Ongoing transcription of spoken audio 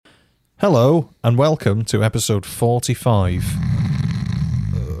Hello, and welcome to episode 45.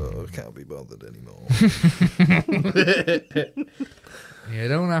 Can't be bothered anymore. You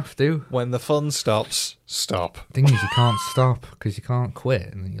don't have to. When the fun stops, stop. The thing is, you can't stop because you can't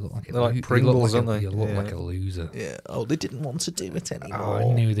quit, and then you look like They're like Pringles, aren't they? You look Yeah. like a loser. Yeah. Oh, they didn't want to do it anymore.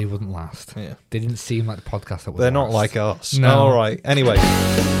 Oh, I knew they wouldn't last. Yeah. They didn't seem like the podcast that would They're last. not like us. No. All right. Anyway.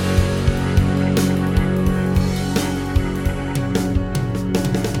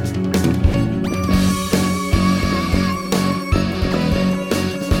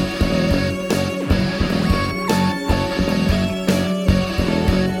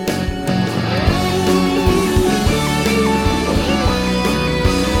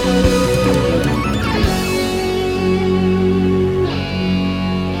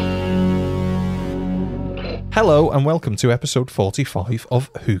 Hello and welcome to episode 45 of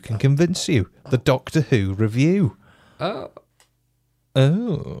Who Can Convince You? The Doctor Who review. Oh,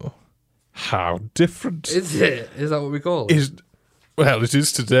 How different. is it? Is that what we call it? Well, it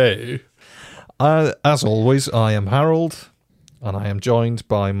is today. As always, I am Harold, and I am joined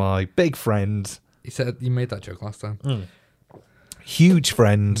by my big friend, You said you made that joke last time. huge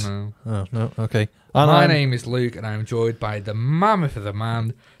friend. No. Oh, no, okay. And My I'm- name is Luke, and I'm joined by the mammoth of the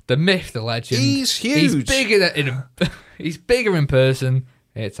man, the myth, the legend. He's huge. He's bigger he's bigger in person.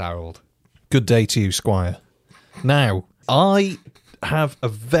 It's Harold. Good day to you, Squire. Now, I have a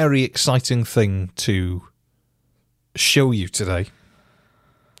very exciting thing to show you today.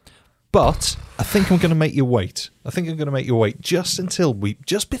 But I think I'm going to make you wait.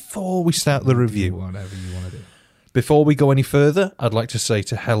 Just before we start the review. Whatever you want to do. Before we go any further, I'd like to say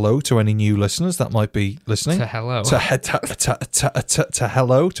hello to any new listeners that might be listening. To hello. To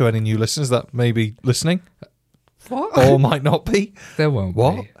hello to any new listeners that may be listening What? or might not be. There won't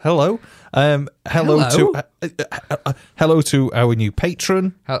What? be. Hello. Hello to our new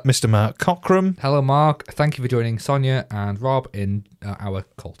patron, Mr. Mark Cockram. Hello, Mark. Thank you for joining Sonia and Rob in our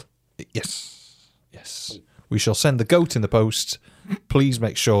cult. Yes. We shall send the goat in the post. Please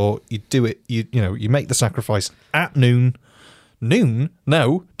make sure you do it. You make the sacrifice at noon. Noon?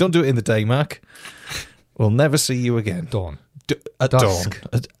 No, don't do it in the day, Mark. We'll never see you again. Dawn. At Dusk. dawn.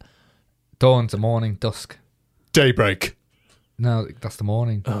 At Dawn's the morning. Dusk. daybreak. No, that's the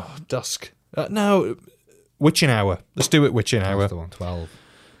morning. Oh, dusk. No, witching hour. Let's do it witching hour. That's the one. 12.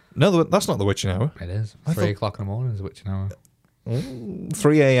 No, that's not the witching hour. It is. I 3 thought- o'clock in the morning is a witching hour.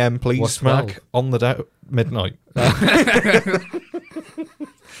 3 a.m. please, What's Mark. 12? On the midnight.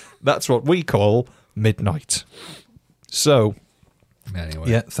 That's what we call midnight. So, Anyway.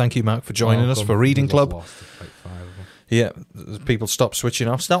 yeah, thank you, Mark, for joining us Welcome. for Reading We just Club. lost like 5 of them. Yeah, people stop switching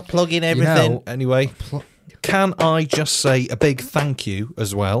off. Stop plugging everything. know- Anyway, can I just say a big thank you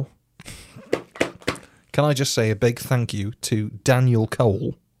as well? Can I just say a big thank you to Daniel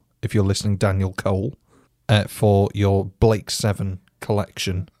Cole, if you're listening, Daniel Cole, for your Blake 7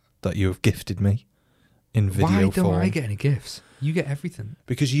 collection that you have gifted me in video Why don't form. I get any gifts? You get everything.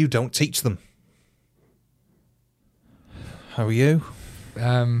 Because you don't teach them. How are you?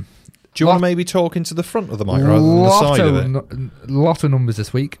 Do you want to maybe talk into the front of the mic rather than the side of it? Lot of numbers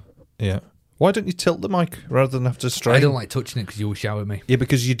this week. Yeah. Why don't you tilt the mic rather than have to strain? I don't like touching it because you will shower at me. Yeah,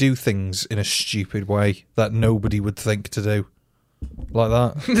 because you do things in a stupid way that nobody would think to do. Like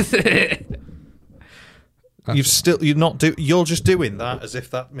that. You're just doing that as if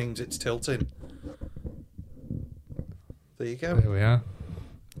that means it's tilting. There you go. There we are.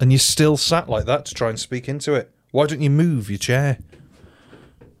 And you're still sat like that to try and speak into it. Why don't you move your chair?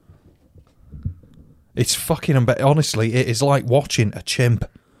 It's fucking honestly, it is like watching a chimp.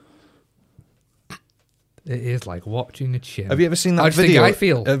 It is like watching a chimp. Have you ever seen that I just video? think I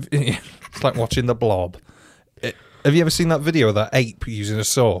feel. It's like watching the Blob. Have you ever seen that video of that ape using a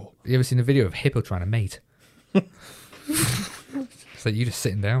saw? You ever seen a video of Hippo trying to mate? It's like you just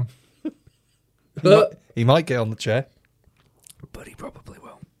sitting down. He might get on the chair. But he probably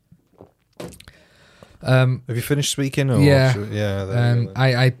will. Have you finished speaking? Or Yeah. Yeah. There you go.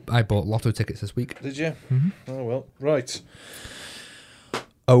 I bought lotto tickets this week. Did you? Mm-hmm. Oh, well. Right.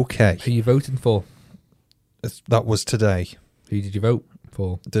 Okay. Who you voting for? That was today. Who did you vote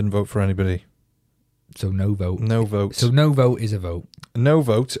for? Didn't vote for anybody. So no vote. No vote. So no vote is a vote. No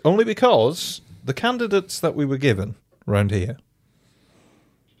vote. Only because the candidates that we were given round here,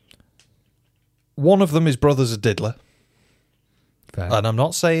 one of them is Brothers of Diddler. Fair. And I'm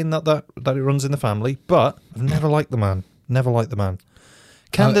not saying that it runs in the family, but I've never liked the man. Never liked the man.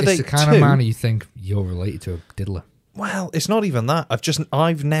 Candidate it's the kind two, of man you think you're related to a diddler. Well, it's not even that.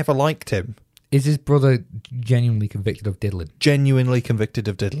 I've never liked him. Is his brother genuinely convicted of diddling? Genuinely convicted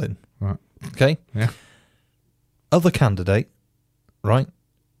of diddling. Right. Okay? Yeah. Other candidate, right?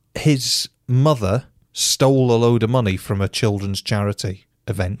 his mother stole a load of money from a children's charity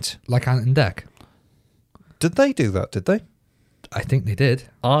event. Like Ant and Dec. Did they do that? Did they? I think they did.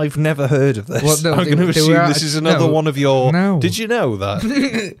 I've never heard of this. Well, no, I'm going to assume this is another one of your... No. Did you know that?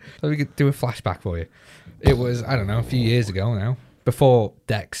 Let me do a flashback for you. It was, I don't know, a few years ago now. Before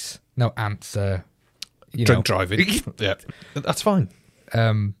Ant's, Drink driving. Yeah. That's fine.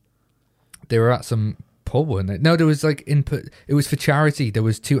 They were at some pub, weren't they? No, there was like input. It was for charity. There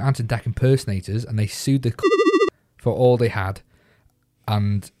was 2 Ant and Dec impersonators, and they sued the for all they had,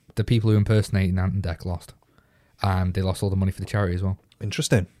 and the people who impersonated Ant and Dec lost, and they lost all the money for the charity as well.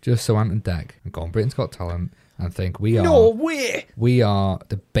 Interesting. Just so Ant and Dec can go on Britain's Got Talent and think we are way. we are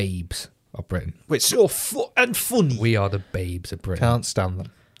the babes of Britain. It's so and funny. We are the babes of Britain. Can't stand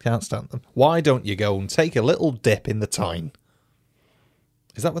them. Can't stand them. Why don't you go and take a little dip in the Tyne?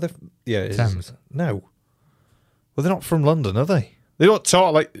 Is that where they're... Yeah, it is. Thames. No. Well, they're not from London, are they? They don't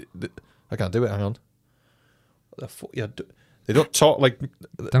talk like... I can't do it, hang on. Yeah, they don't talk like...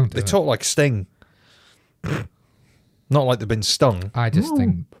 Don't do They it. talk like Sting. Not like they've been stung. I just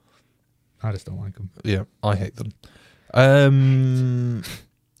think I just don't like them. Yeah, I hate them.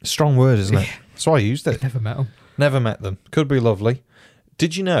 Strong word, isn't it? That's why I used it. Never met them. Never met them. Could be lovely.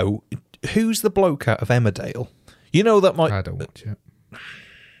 Did you know... Who's the bloke out of Emmerdale? You know that might... I don't watch it.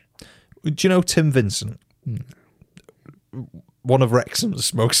 Do you know Tim Vincent? One of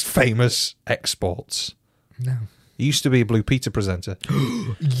Wrexham's most famous exports. No. He used to be a Blue Peter presenter.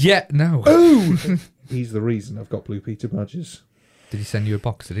 Yeah, no. He's the reason I've got Blue Peter badges. Did he send you a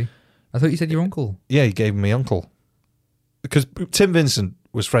box, did he? I thought you said your uncle. Yeah, he gave me uncle. Because Tim Vincent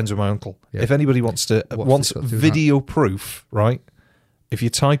was friends with my uncle. Yeah. If anybody wants What's this got to do with video proof, right? If you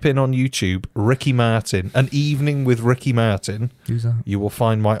type in on YouTube, Ricky Martin, An Evening with Ricky Martin, Who's that? you will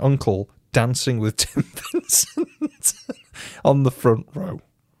find my uncle dancing with Tim Vincent on the front row.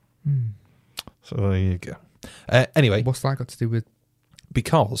 So there you go. Anyway, What's that got to do with...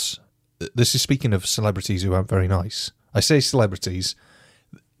 because this is speaking of celebrities who aren't very nice. I say celebrities.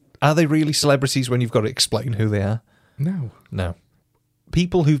 Are they really celebrities when you've got to explain who they are? No. No.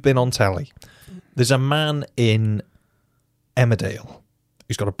 People who've been on telly. There's a man in Emmerdale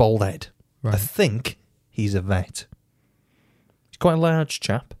who's got a bald head. Right. I think he's a vet. He's quite a large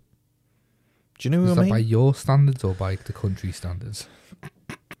chap. Do you know Is who that I mean? by your standards or by the country standards?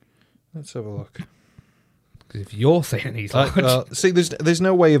 Let's have a look. Because if you're saying he's large... See, there's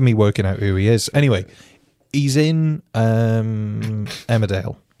no way of me working out who he is. Anyway, he's in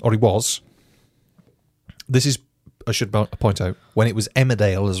Emmerdale, or he was. This is, I should point out, when it was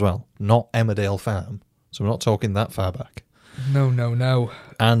Emmerdale as well, not Emmerdale Farm. So we're not talking that far back. No.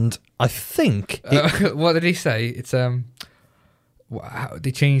 And I think... What did he say? It's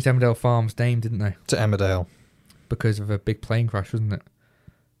they changed Emmerdale Farm's name, didn't they? to Emmerdale. Because of a big plane crash, wasn't it?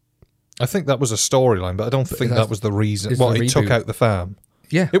 I think that was a storyline, but I don't think that was the reason. It's Well, the it took reboot. out the farm.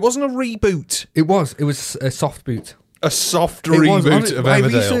 Yeah. It wasn't a reboot. It was a soft boot. A soft It was, reboot of I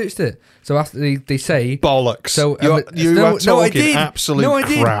Emmerdale. researched it. So after they say... Bollocks. So you are I talking did. absolute No, I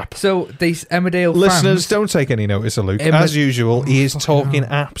did. crap. So Emmerdale Listeners, fans... don't take any notice of Luke. As usual, he is talking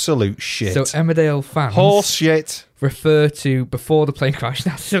absolute shit. So Emmerdale fans... Horse shit. refer to before the plane crash.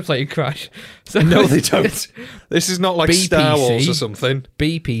 That's the plane crash. So No, they don't. This is not like BPC. Star Wars or something.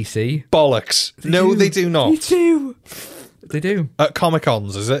 BPC. Bollocks. No, they do not. They do. They do. At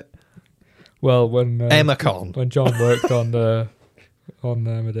Comic-Cons, is it? Well, when Emmacon. when John worked on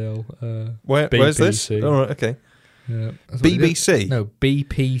Emmerdale, Where's this? BBC. All right, okay. yeah, that's what they did. BBC. No,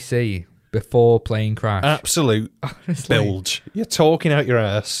 BPC. Before plane crash. Absolute Honestly, bilge. You're talking out your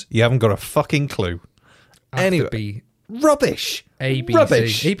ass. You haven't got a fucking clue. after Anyway. Rubbish. ABC.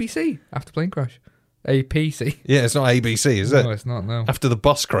 Rubbish. ABC. After plane crash. APC. Yeah, it's not ABC, is it? No, it's not, no. After the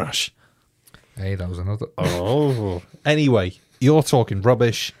bus crash. Hey, that was another... Oh. Anyway, you're talking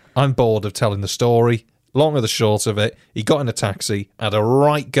rubbish. I'm bored of telling the story. Long or the short of it, he got in a taxi, had a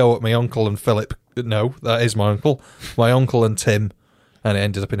right go at my uncle and Philip. No, that is my uncle. My uncle and Tim. And it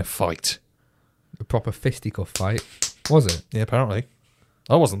ended up in a fight. A proper fisticuff fight. Was it? Yeah, apparently.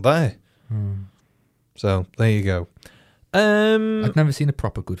 I wasn't there. So, there you go. I've never seen a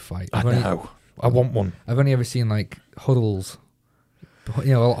proper good fight. I know. I want one. I've only ever seen, like, huddles.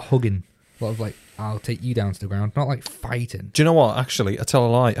 You know, a lot of hugging. A lot of, like, I'll take you down to the ground. Not, like, fighting. Do you know what? Actually, I tell a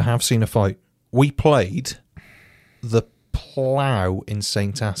lie. I have seen a fight. We played the Plough in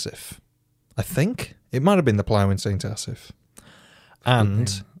St. Asaph. I think. It might have been the Plough in St. Asaph.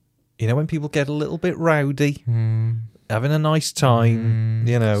 And, you know, when people get a little bit rowdy, having a nice time,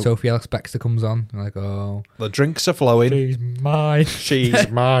 you know. Sophie Alex Baxter comes on. Like, oh. The drinks are flowing. She's mine. She's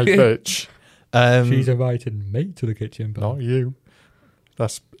my bitch. She's invited me to the kitchen, but Not you.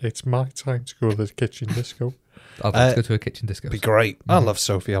 It's my time to go to the kitchen disco. I'd like to go to a kitchen disco. Be great. I love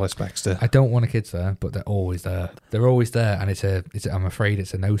Sophie Ellis Bextor. I don't want a kids there, but they're always there. They're always there, and I'm afraid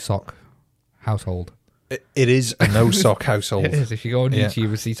it's a no sock household. It is a no sock household. It is. If you go on YouTube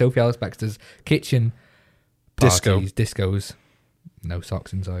and see Sophie Ellis Bextor's kitchen parties, discos, no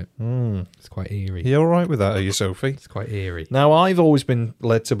socks inside. It's quite eerie. You all right with that, are you, Sophie? It's quite eerie. Now, I've always been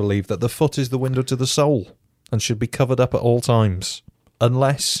led to believe that the foot is the window to the soul and should be covered up at all times,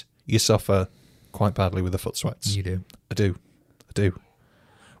 unless you suffer quite badly with the foot sweats. You do. I do.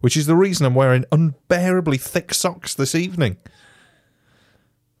 Which is the reason I'm wearing unbearably thick socks this evening.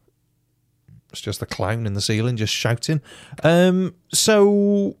 It's just the clown in the ceiling just shouting. Okay.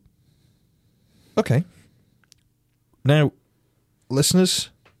 Now, listeners,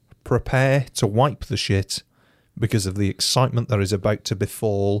 prepare to wipe the shit because of the excitement that is about to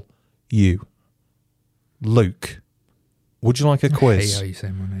befall you. Luke, would you like a quiz? Hey, how you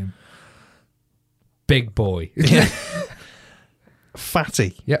say my name? Big boy.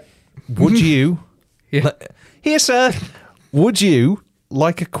 Fatty. Yep. Would you... Yeah. Here, sir. Would you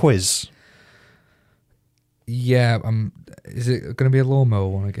like a quiz? Yeah. Is it going to be a lawnmower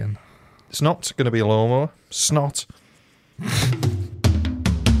one again? It's not going to be a lawnmower. Snot.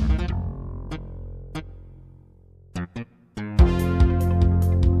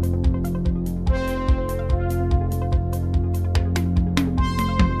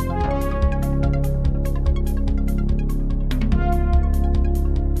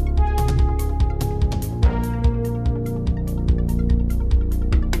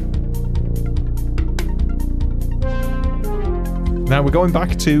 Now we're going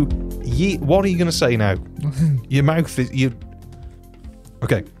back to what are you going to say now? Your mouth is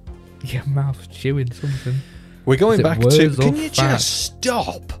okay. Your mouth's chewing something. We're going back to. Can you facts? just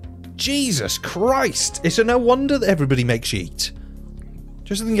stop? Jesus Christ! It's a no wonder that everybody makes you eat.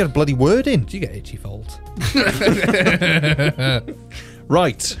 Just didn't get a bloody word in. Do you get itchy fault?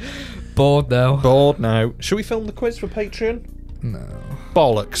 Right. Bored now. Shall we film the quiz for Patreon? No.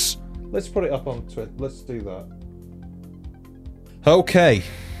 Bollocks. Let's put it up on Twitter. Let's do that. Okay.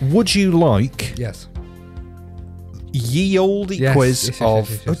 Would you like Yes. ye olde Yes, quiz yes, of...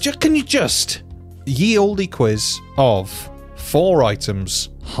 yes, yes. Can you just... Ye olde quiz of 4 items,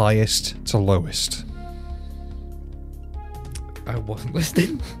 highest to lowest. I wasn't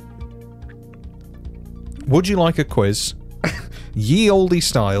listening. Would you like a quiz? Ye olde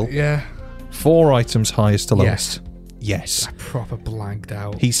style, Yeah. 4 items, highest to lowest. Yes. I proper blanked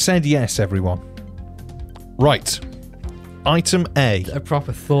out. He said yes, everyone. Right. Item A. I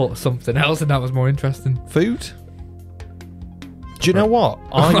proper thought of something else, and that was more interesting. Food? Do you know what?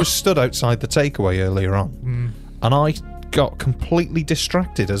 I was stood outside the takeaway earlier on, and I got completely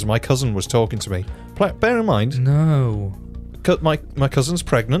distracted as my cousin was talking to me. Bear in mind, No. my cousin's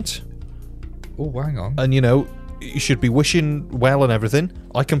pregnant, Oh, hang on. and you should be wishing well and everything.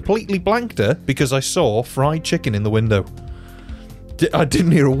 I completely blanked her because I saw fried chicken in the window. I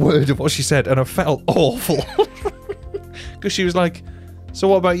didn't hear a word of what she said, and I felt awful. Because she was like, so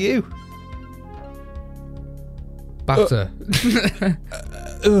what about you? Batter.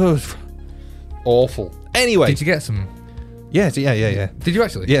 Ugh. Awful. Anyway. Did you get some? Yeah. Did you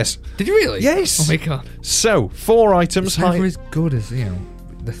actually? Yes. Did you really? Yes. Oh my god. So, 4 items. It's never as good as,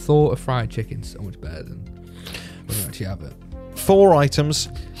 the thought of fried chicken so much better than when you actually have it. 4 items,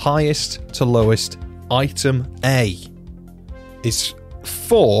 highest to lowest. Item A is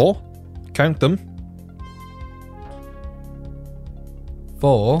 4, count them,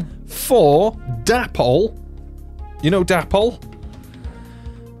 4 Dapol. You know Dapol?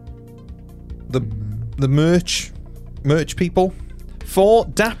 The merch people. 4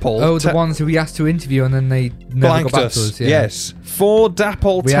 Dapol. Oh, the ones who we asked to interview and then they never got back to us. Yeah. Yes. 4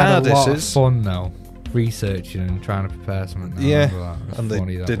 Dapol We had a lot of TARDISes. fun though, researching and trying to prepare something. And they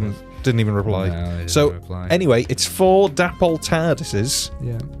didn't even reply. No, they didn't So reply. anyway, it's 4 Dapol TARDISes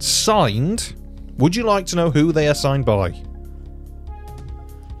Yeah. signed. Would you like to know who they are signed by?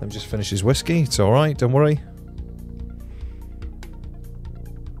 Let me just finish his whiskey. It's all right. Don't worry.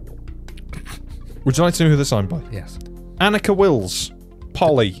 Would you like to know who they're signed by? Yes. Annika Wills,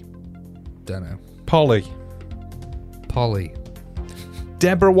 Polly, Don't know. Polly,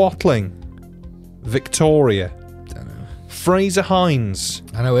 Deborah Watling, Victoria, Don't know. Fraser Hines,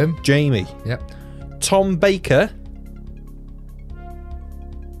 I know him. Jamie, Yep. Tom Baker,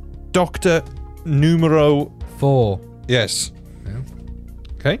 Dr. Numero. 4. Yes. Yeah.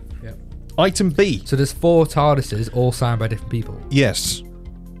 Okay. Yep. Item B. So there's 4 TARDISes, all signed by different people. Yes.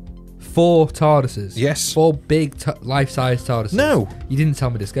 4 TARDISes. Yes. 4 big life-size TARDISes. No. You didn't tell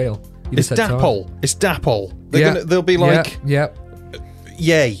me the scale. You It's just said Dapol. It's Dapol. Yeah. They'll be like, Yep.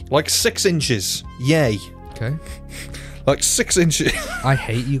 Yay. Like 6 inches. Yay. Okay. Like 6 inches. I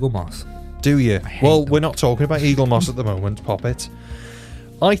hate Eagle Moss. Do you? hate Well, them. we're not talking about Eagle Moss at the moment, Poppet.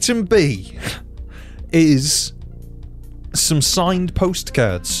 Item B is some signed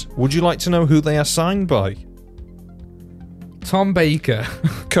postcards. Would you like to know who they are signed by? Tom Baker.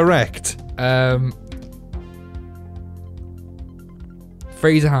 Correct.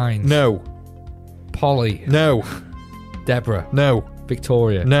 Fraser Hines. No. Polly. No. Deborah. No.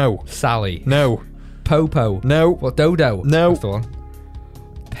 Victoria. No. Sally. No. Popo. No. What? Dodo. No. That's the one.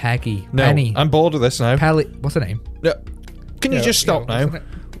 Peggy. No. Penny. I'm bored of this now. Pelly. What's her name? No. Can you just stop now? what's her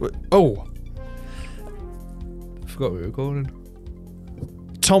name? Oh. Forgot we were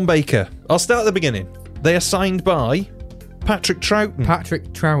recording. Tom Baker. I'll start at the beginning. They are signed by Patrick Troughton,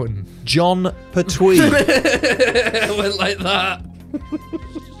 Patrick Troughton. John Pertwee, I went like that.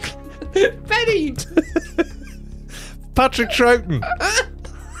 Penny. Patrick Troughton.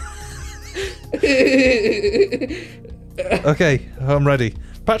 Okay, I'm ready.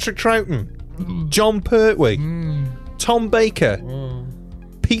 Patrick Troughton, John Pertwee, Tom Baker,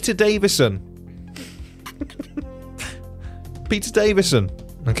 Peter Davison. Peter Davison.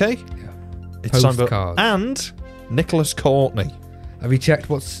 Okay? Yeah. It's signed by- Postcards. and Nicholas Courtney. Have you checked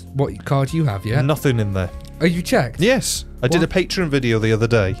what card you have yet? Nothing in there. Oh, you checked? Yes, I did a What? Patreon video the other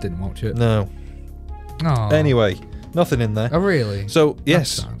day. Didn't watch it. No. Oh. Anyway, nothing in there. Oh, really? So, yes.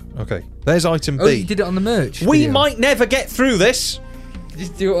 sad. Okay. There's item Oh, B. you did it on the merch. We video. might never get through this.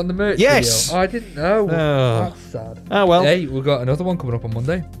 just do it on the merch. Yes. Video. Oh, I didn't know. Oh. That's sad. Ah, well. Hey, we've got another one coming up on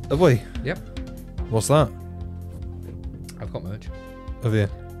Monday. Have we? Yep. What's that? I've got merch. Have you?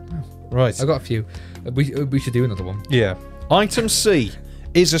 Right. I've got a few. We should do another one. Yeah. Item C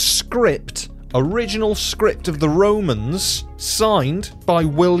is a script, original script of the Romans, signed by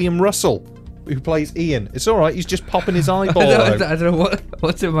William Russell, who plays Ian. It's all right. He's just popping his eyeball I out. don't know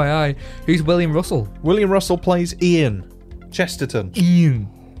what's in my eye. Who's William Russell? William Russell plays Ian Chesterton. Ian.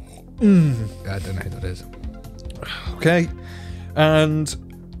 I don't know who that is. Okay. And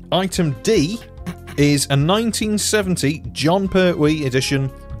item D is a 1970 John Pertwee edition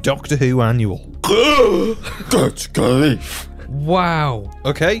Doctor Who annual. Good grief. Wow.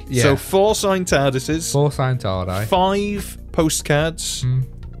 Okay, Yeah. so 4 signed TARDISes, 4 signed Tardai. 5 postcards,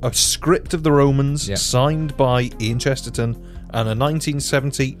 a script of the Romans Yeah. signed by Ian Chesterton, and a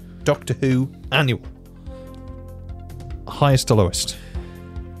 1970 Doctor Who annual. Highest to lowest.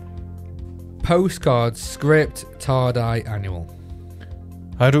 Postcards, script, Tardai, annual.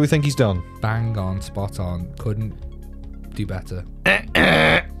 How do we think he's done? Bang on, spot on. Couldn't do better.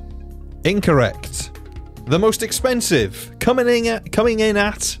 Incorrect. The most expensive, coming in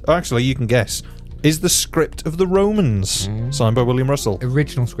at, actually you can guess, is the script of the Romans, signed by William Russell.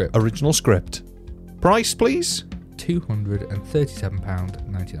 Original script. Original script. Price, please?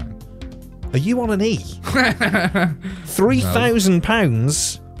 £237.99. Are you on an E?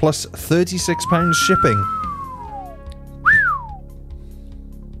 £3,000 plus £36 shipping.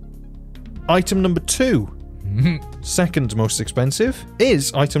 Item number 2, second most expensive,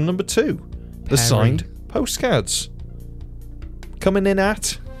 is item number 2, the Perry. signed postcards. Coming in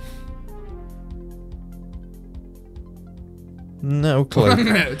at... No clue.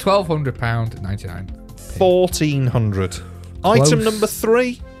 £1,200.99. 1,400. Item number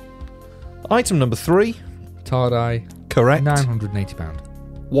 3. Item number 3. Tardai, Correct. £980.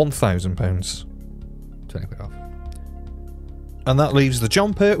 £1,000. 20 quid off. And that leaves the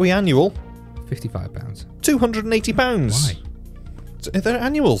John Pertwee annual, £55. £280. Why? They're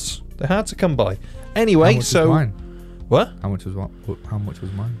annuals. They're hard to come by. Anyway, How much so... was mine? What? How much was what? How much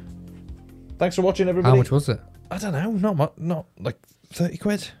was mine? Thanks for watching, everybody. How much was it? I don't know. Not much. Not like 30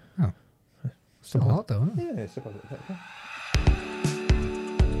 quid. Oh. Still a lot though, isn't it? Yeah, it's about it.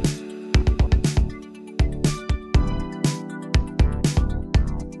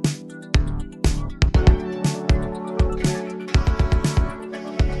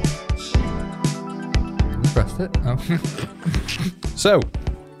 Pressed it. Oh. So,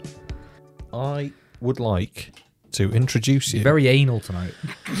 I would like to introduce you. Very anal tonight.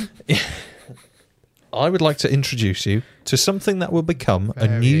 I would like to introduce you to something that will become a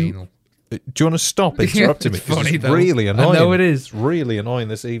Very new. anal. Do you want to stop interrupting me? It's 'Cause funny, it's though. really I annoying. know it is. It's really annoying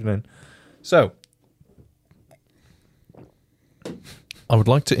this evening. So, I would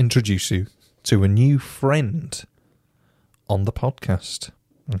like to introduce you to a new friend on the podcast.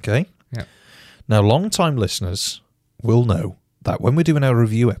 Okay? Yeah. Now, long-time listeners will know that when we're doing our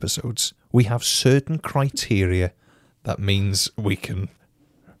review episodes, we have certain criteria that means we can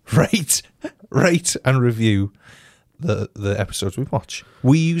rate and review the episodes we watch.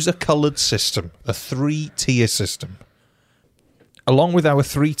 We use a coloured system, a 3-tier system. along with our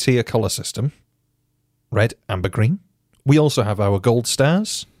 3-tier colour system, red, amber, green, we also have our gold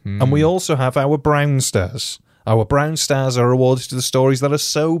stars, and we also have our brown stars. Our brown stars are awarded to the stories that are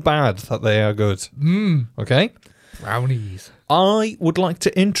so bad that they are good. Okay? Brownies. I would like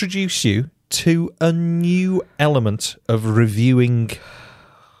to introduce you to a new element of reviewing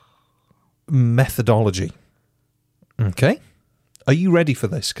methodology. Okay? Are you ready for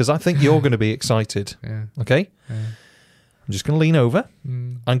this? Because I think you're going to be excited. Yeah. Okay? Yeah. I'm just going to lean over.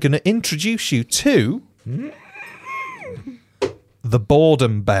 I'm going to introduce you to the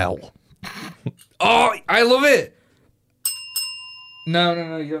boredom bell. Oh, I love it.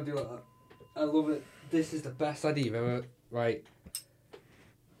 No, you don't do like that. I love it. This is the best idea you've ever. Right.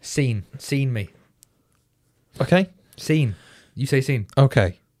 Scene me. Okay? Scene. You say scene.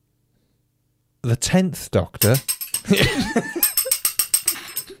 Okay. The 10th Doctor.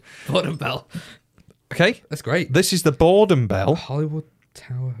 Boredom bell. Okay? That's great. This is the boredom bell. Hollywood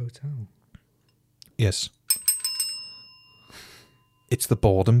Tower Hotel. Yes. It's the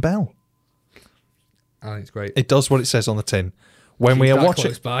boredom bell. I think it's great. It does what it says on the tin. When Keep we are that watching,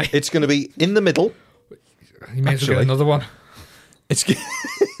 close by. it's going to be in the middle. You may as well Actually- get another one. It's.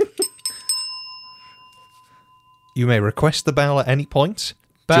 You may request the bell at any point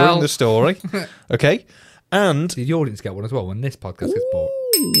Bell. during the story. Okay, and Did the audience get one as well when this podcast gets bought?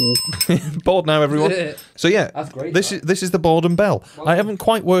 bored now, everyone. So yeah, That's great, This that. is the boredom bell. I haven't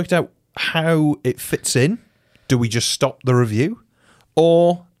quite worked out how it fits in. Do we just stop the review,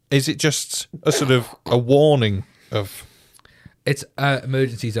 or is it just a sort of a warning of It's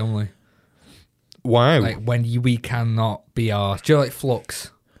emergencies only. wow? Like when we cannot be arsed. Do you know, like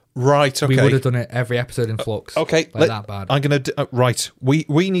Flux? Right. Okay. We would have done it every episode in Flux. Okay, Like that bad. I'm gonna right. We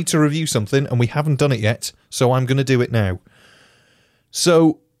need to review something, and we haven't done it yet, so I'm gonna do it now.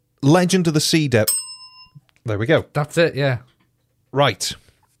 So, Legend of the Sea Depth. There we go. That's it, yeah. Right.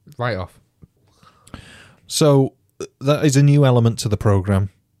 Right off. So that is a new element to the program.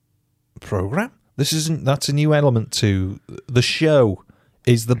 Program? This isn't. That's a new element to the show.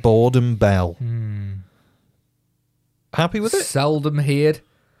 Is the boredom bell? Happy with it? Seldom heard,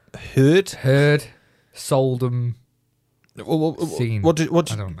 seldom seen. What do I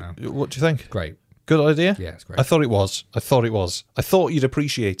don't know. What do you think? Great. Good idea. Yeah, it's great. I thought it was. I thought you'd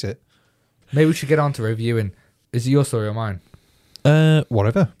appreciate it. Maybe we should get on to reviewing. Is it your story or mine?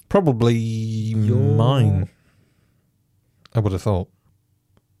 Whatever. Probably mine. I would have thought.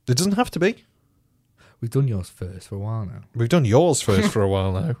 It doesn't have to be. We've done yours first for a while now. We've done yours first for a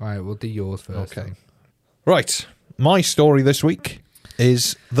while now. All right, we'll do yours first. Okay. then. Right. My story this week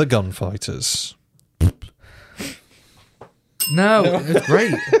is The Gunfighters. No, it's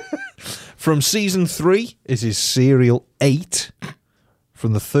great. From season 3 is serial 8.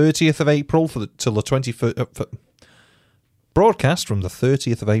 From the 30th of April till the 21st. Broadcast from the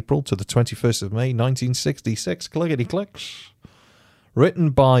 30th of April to the 21st of May 1966. Clickety clicks. Written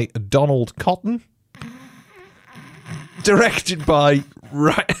by Donald Cotton. Directed by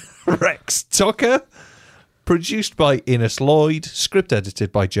Rex Tucker. Produced by Innes Lloyd. Script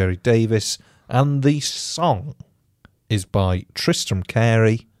edited by Jerry Davis. And the song is by Tristram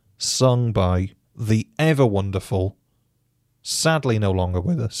Carey. Sung by the ever wonderful, sadly no longer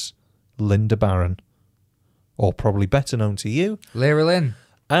with us, Linda Barron. Or probably better known to you Lara Lynn.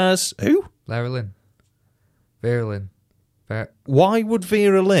 as who? Lara Lynn. Vera Lynn. Why would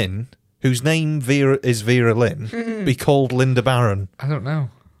Vera Lynn, whose name is Vera Lynn, be called Linda Barron I don't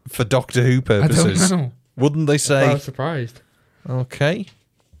know. for Doctor Who purposes? I don't know. Wouldn't they I say? was surprised. Okay.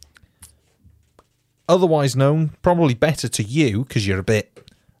 Otherwise known, probably better to you, because you're a bit,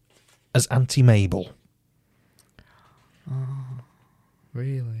 as Auntie Mabel.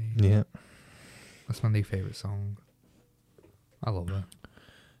 Really? Yeah. That's my new favourite song. I love it.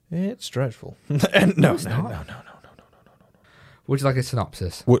 It's dreadful. No. Would you like a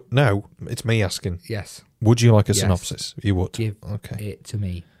synopsis? No, it's me asking. Yes. Would you like a Yes. synopsis? You would. Give Okay. it to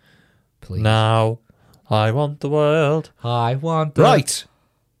me, please. Now, I want the world. I want the... Right.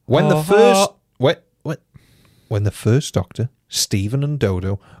 When the Oh, first when the first Doctor, Stephen and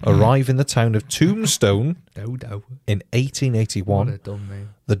Dodo, arrive in the town of Tombstone Dodo. in What a 1881, dumb name.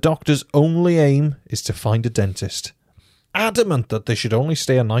 the Doctor's only aim is to find a dentist. Adamant that they should only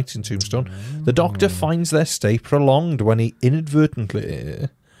stay a night in Tombstone, the Doctor finds their stay prolonged when he inadvertently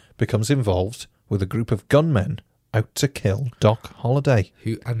becomes involved with a group of gunmen out to kill Doc Holliday.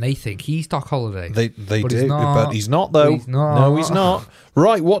 And they think he's Doc Holliday. They But do, he's not. but he's not though. He's not. No, he's not.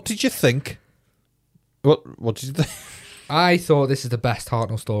 Right, what did you think? What did you think? I thought this is the best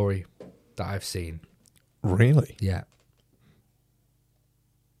Hartnell story that I've seen. Really? Yeah.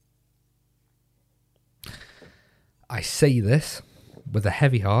 I say this with a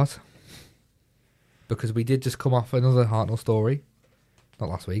heavy heart, because we did just come off another Hartnell story. Not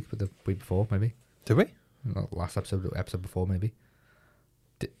last week, but the week before, maybe. Did we? Not last episode, the episode before, maybe.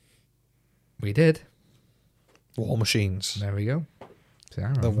 We did. War Machines. There we go. See, I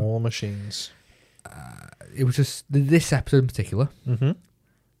The remember. War Machines. It was just this episode in particular, Mm-hmm.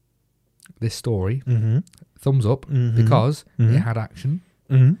 this story, Mm-hmm. thumbs up, Mhm. because Mhm. it had action.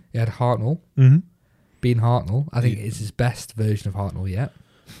 Mm-hmm. It had Hartnell. Mm-hmm. Being Hartnell, I think it's his best version of Hartnell yet.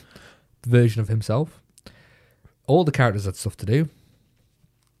 The version of himself. All the characters had stuff to do.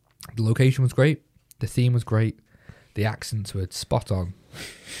 The location was great. The theme was great. The accents were spot on.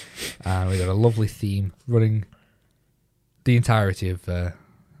 And we got a lovely theme running the entirety of the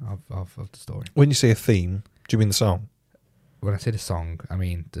story. When you say a theme, do you mean the song? When I say the song, I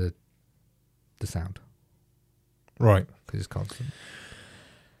mean the sound, Right. because it's constant.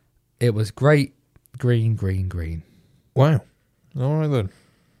 It was great. Green, green, green. Wow. All right then.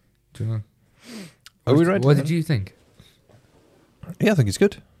 Do you know? Are we ready? What then? did you think? Yeah, I think it's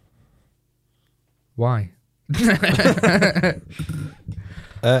good. Why?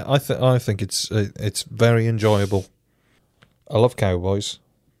 I think it's very enjoyable. I love cowboys,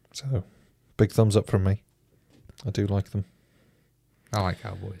 so big thumbs up from me. I do like them. I like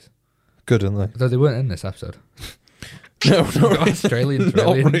cowboys. Good, aren't they? Though they weren't in this episode. No, not really. Australians,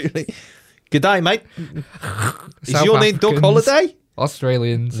 Not really. really. Good day, mate. Is South your name Duck Africans, Holiday?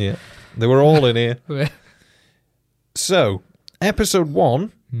 Australians. Yeah, they were all in here. Yeah. So, episode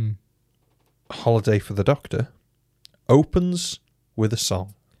 1, Hmm. Holiday for the Doctor, opens with a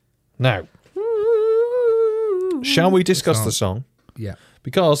song. Now, shall we discuss the song? Yeah.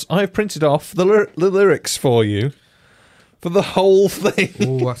 Because I've printed off the lyrics for you for the whole thing.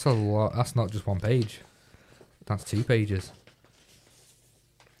 Oh, that's a lot. That's not just one page. That's 2 pages.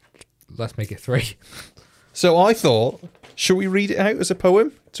 Let's make it 3. So I thought, should we read it out as a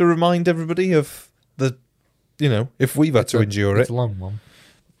poem to remind everybody of the, if we've had to endure It's it? a long one.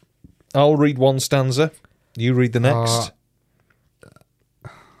 I'll read one stanza. You read the next.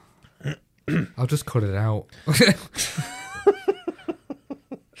 I'll just cut it out.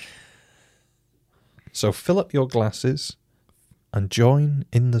 So fill up your glasses and join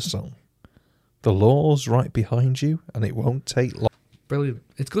in the song. The law's right behind you, and it won't take long. Brilliant.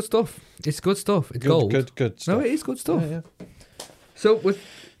 It's good stuff. It's good stuff. It's Good, gold. good stuff. No, it is good stuff. Yeah. So was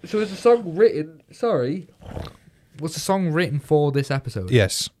the song written? Sorry, was the song written for this episode?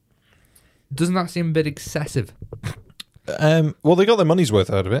 Yes. Doesn't that seem a bit excessive? Well, they got their money's worth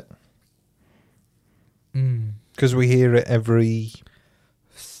out of it Mm. because we hear it every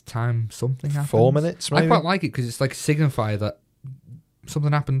Time something happens. 4 minutes. Maybe? I quite like it because it's like a signifier that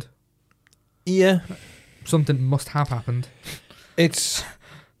something happened. Yeah, Something must have happened. it's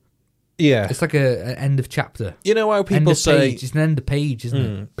It's like an end of chapter. You know how End people of say page. It's an end of page, isn't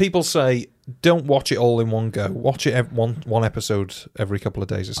it? people say don't watch it all in one go. Watch it one episode every couple of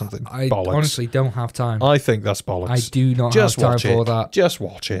days or something. I Bollocks. honestly don't have time. I think that's bollocks. I do not Just have time watch for it. that. Just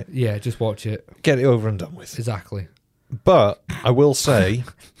watch it. Yeah, just watch it. Get it over and done with. Exactly. But I will say,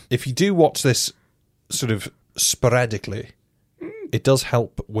 if you do watch this sort of sporadically, it does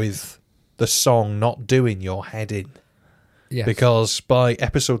help with the song not doing your head in. Yes. Because by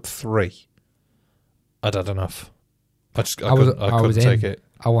episode 3, I'd had enough. I was couldn't take in. it.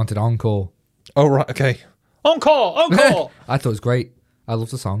 I wanted encore. Oh, right, okay. Encore! Encore! I thought it was great. I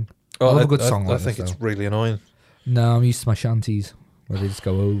love the song. I love a good song I like think this, it's really annoying. No, I'm used to my shanties where they just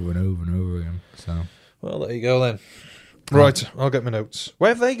go over and over and over again. So Well, there you go then. Right, I'll get my notes. Where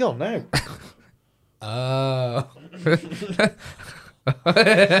have they gone now?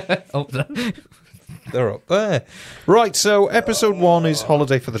 up there. They're up there. Right, so episode 1 is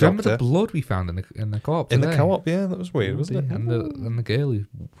Holiday for the Remember Doctor. the blood we found in the co-op? In the today? co-op, yeah, that was weird, Oh, wasn't it? dear. And the girl who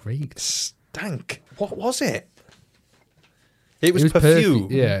raked. Stank. What was it? It was perfume. perfume.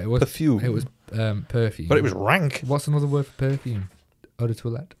 Yeah, it was perfume. It was perfume. But it was rank. What's another word for perfume? Eau de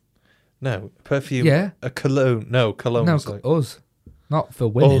toilette. No, perfume. Yeah. A cologne. No, cologne No, is like us. Not for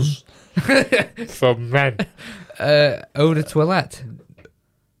women. us. For men. Eau de toilette.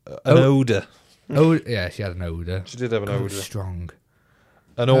 An odour. Oh, yeah, she had an odour. She did have an God, odour. strong.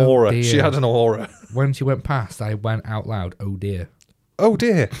 An Oh, aura. dear. She had an aura. When she went past, I went out loud, oh dear. Oh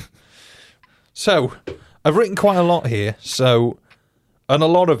dear. So, I've written quite a lot here, and a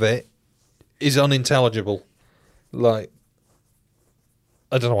lot of it is unintelligible. Like,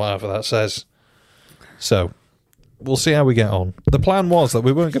 I don't know whatever that says. So, we'll see how we get on. The plan was that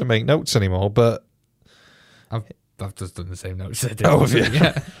we weren't going to make notes anymore, but... I've just done the same notes I did. Oh, have you?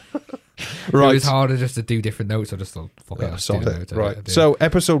 Yeah. Right. It was harder just to do different notes. I just thought, fuck it. Yeah, let's sod do the it. notes. Right. So,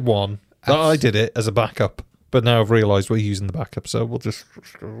 episode 1, I did it as a backup. But now I've realised we're using the backup, so we'll just...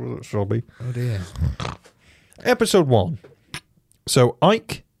 Shall be. Oh dear. Episode 1. So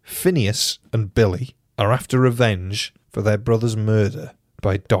Ike, Phineas and Billy are after revenge for their brother's murder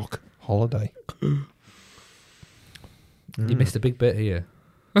by Doc Holliday. You missed a big bit here.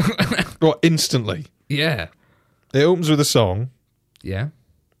 Well, instantly. Yeah. It opens with a song, Yeah.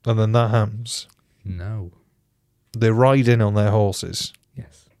 and then that happens. No. They ride in on their horses.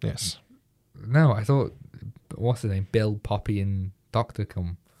 Yes. Yes. No, I thought, what's his name? Bill, Poppy, and Doctor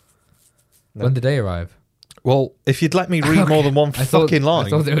come. No. When did they arrive? Well, if you'd let me read more than one fucking line. I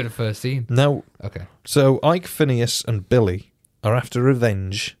thought they were the first scene. No. Okay. So Ike, Phineas and Billy are after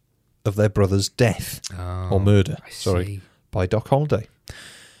revenge of their brother's death. Oh, Or murder. I Sorry. see. By Doc Holliday.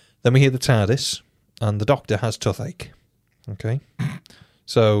 Then we hear the TARDIS, and the Doctor has toothache. Okay?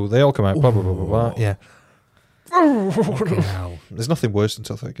 So they all come out, blah, blah, blah, blah, blah. Yeah. Fucking hell. There's nothing worse than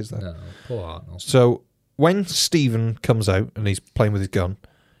toothache, is there? No, poor Arnold. So when Stephen comes out and he's playing with his gun,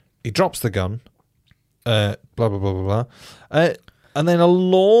 he drops the gun, blah, blah, blah, blah, blah. And then a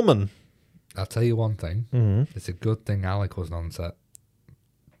lawman. I'll tell you one thing. Mhm. It's a good thing Alec wasn't on set.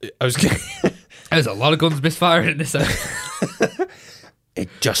 I was There's a lot of guns misfiring in this episode. It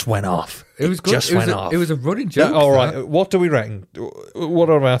just went off. It was good. Just went off. It was a running joke. All that. right. What do we reckon? What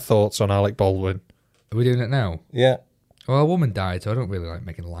are our thoughts on Alec Baldwin? Are we doing it now? Yeah. Well, a woman died, so I don't really like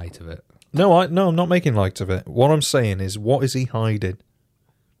making light of it. No, I'm not making light of it. What I'm saying is, what is he hiding?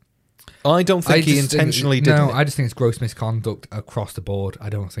 I don't think he intentionally did. No, it. I just think it's gross misconduct across the board. I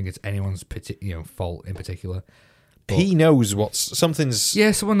don't think it's anyone's fault in particular. But He knows what's something's.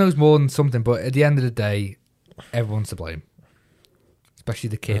 yeah, someone knows more than something, but at the end of the day, everyone's to blame. Especially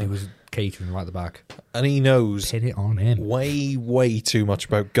the kid who was catering right at the back. And he knows Pin it on him. way, way too much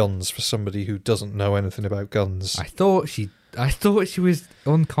about guns for somebody who doesn't know anything about guns. I thought she was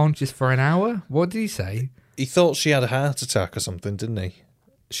unconscious for an hour. What did he say? He thought she had a heart attack or something, didn't he?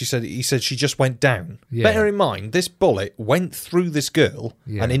 He said she just went down. Yeah. Bear in mind, this bullet went through this girl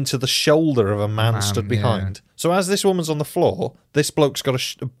Yeah. and into the shoulder of a man Man, stood yeah. behind. So as this woman's on the floor, this bloke's got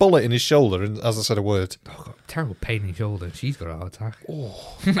a bullet in his shoulder and hasn't said a word. Oh, God, terrible pain in his shoulder. She's got a heart attack.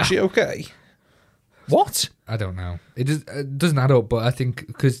 Is she okay? What? I don't know. It doesn't add up, but I think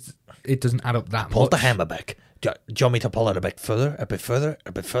because it doesn't add up that much. hammer back. Do you want me to pull it a bit further? A bit further?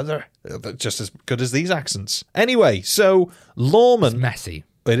 A bit further? Just as good as these accents. Anyway, so It's Lawman... messy.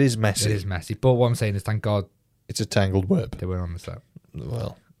 It is messy. It is messy. But what I'm saying is, thank God It's a tangled web. they weren't on the set.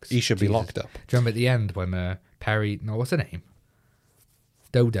 Well, he should be Jesus. locked up. Do you remember at the end when Perry... No, what's her name?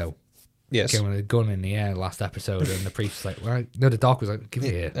 Dodo Yes. came with a gun in the air last episode, and the priest was like, well, no, the doc was like, give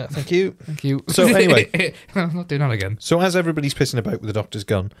it here. Thank you. Thank you. So anyway. I'm not doing that again. So as everybody's pissing about with the doctor's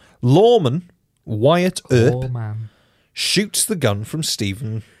gun, Lawman, Wyatt Earp, Oh, man. shoots the gun from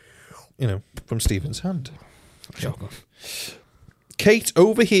Stephen's hand. Shotgun. Kate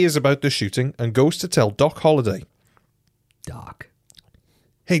overhears about the shooting and goes to tell Doc Holliday. Dark.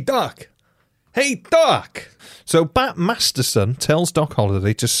 Hey, Doc! Hey, Doc! So Bat Masterson tells Doc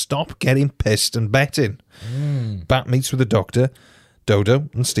Holliday to stop getting pissed and betting. Bat meets with the doctor, Dodo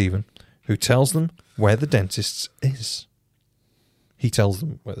and Stephen, who tells them where the dentist is. He tells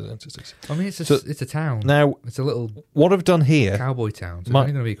them where the dentist is. I mean, it's So- a town. Now, It's a little what I've done here, cowboy town. So it's My-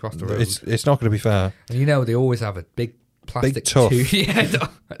 only going to be across the road. it's not going to be fair. And you know, they always have a big plastic tuff. tube. Yeah, no,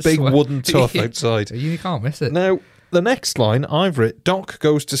 I Big swear. wooden tuff Yeah. outside. You can't miss it. Now, the next line I've written, Doc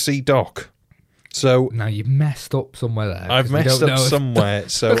goes to see Doc. So Now you've messed up somewhere there. 'cause I've we messed don't up know if- somewhere.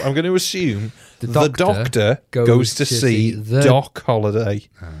 So I'm going to assume The the doctor doctor goes to see the- Doc Holliday,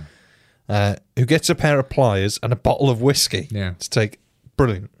 who gets a pair of pliers and a bottle of whiskey Yeah. to take.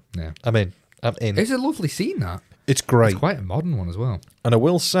 Brilliant. Yeah. I'm in. I'm in. It's a lovely scene, that. It's great. It's quite a modern one as well. And I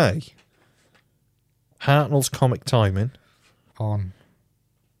will say, Hartnell's comic timing, On.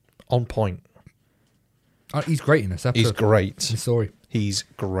 point. He's great in this episode. He's great. The story. He's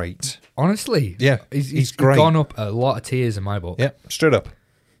great. Honestly. Yeah, He's he's great. gone up a lot of tears in my book. Yeah, straight up.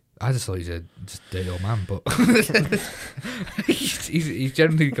 I just thought he's a just dirty old man, but he's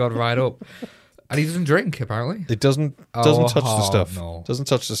generally gone right up. And he doesn't drink, apparently. It doesn't Oh, touch the stuff. no. Doesn't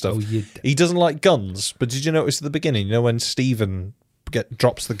touch the stuff. Oh, He doesn't like guns. But did you notice at the beginning? You know when Stephen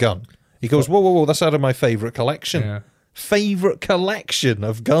drops the gun, he goes, "Whoa, whoa, whoa! That's out of my favourite collection. Yeah. Favourite collection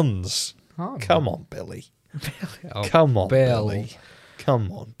of guns. Oh, Come on, Billy. oh, Come on, Bill. Billy.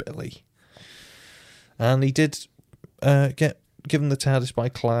 Come on, Billy." And he did get given the TARDIS by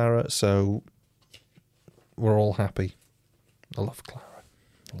Clara, so we're all happy. I love Clara.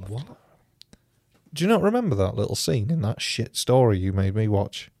 What? Do you not remember that little scene in that shit story you made me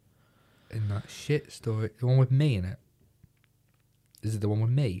watch? In that shit story. The one with me in it. Is it the one with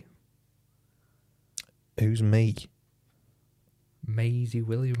me? Who's me? Maisie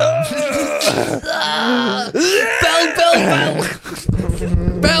Williams. Bell. Bell.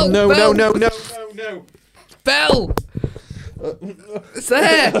 No, Bell. no, no, no, no, no. Bell. It's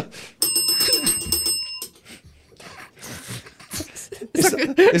there.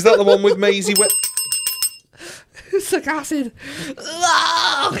 Is that the one with Maisie? It's like acid.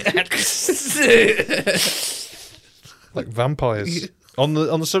 Like vampires. On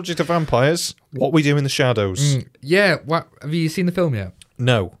the subject of vampires, What We Do in the Shadows. Yeah. What? Have you seen the film yet?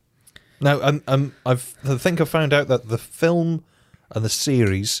 No. No, I think I found out that the film and the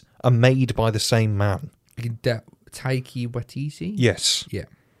series are made by the same man. Taiki Waititi? Yes. Yeah.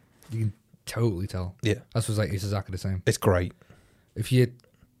 You can totally tell. Yeah. That's what's like, it's exactly the same. It's great. If you...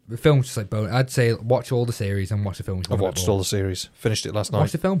 The film's just like bone. I'd say watch all the series and watch the film. I've watched all the series. Finished it last night.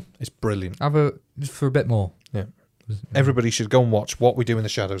 Watch the film. It's brilliant. Just for a bit more. Yeah. Everybody should go and watch What We Do in the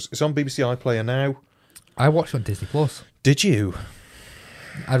Shadows. It's on BBC iPlayer now. I watched it on Disney Plus. Did you?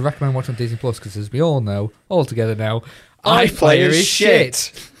 I'd recommend watching on Disney Plus because, as we all know, all together now, iPlayer is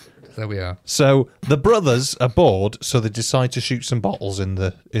shit. There we are. So the brothers are bored, so they decide to shoot some bottles in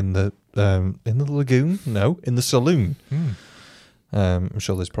the lagoon. No, in the saloon. I'm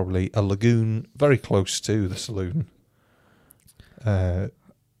sure there's probably a lagoon very close to the saloon. By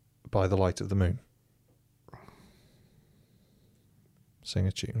the light of the moon. Sing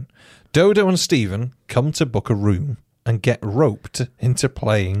a tune. Dodo and Stephen come to book a room and get roped into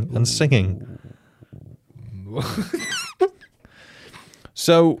playing and singing.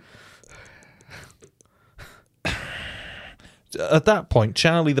 So, at that point,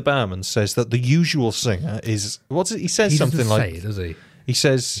 Charlie the barman says that the usual singer is... What's it? He says something doesn't like... say it, does he? He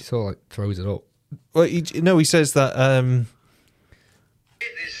says... He sort of like throws it up. Well, he says that... Get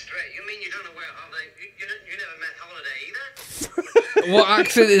this straight. You mean you don't know where holiday? You never met Holiday either? What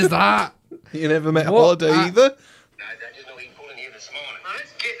accent is that? You never met What? Holiday either? No, I just know he pulled in here this morning. Now,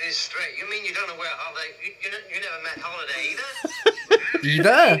 let's get this straight. You mean you don't know where Holiday? You never met Holiday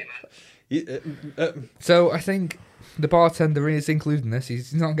either? So I think the bartender is including this.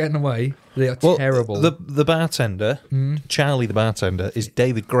 He's not getting away. They are Well, terrible. The bartender, Charlie the bartender, is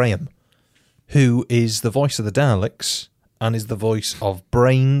David Graham, who is the voice of the Daleks and is the voice of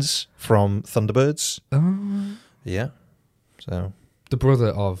Brains from Thunderbirds. Oh. Yeah. So... The brother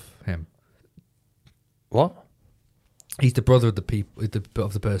of him. What? He's the brother of the people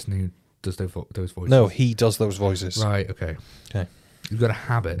of the person who does those voices. No, he does those voices. Right. Okay. Okay. You've got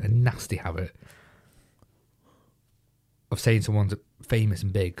a nasty habit of saying someone's famous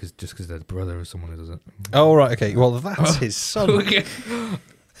and big just because they're the brother of someone who does it. Oh, right, okay. Well, that's his son. Okay.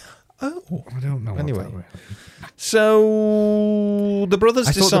 Oh. I don't know. Anyway. What that So, the brothers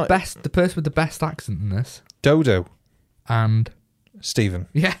I thought decide... the person with the best accent in this, Dodo. and Stephen.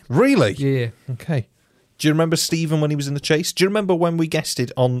 yeah, Really? yeah. Okay. Do you remember Stephen when he was in The Chase? Do you remember when we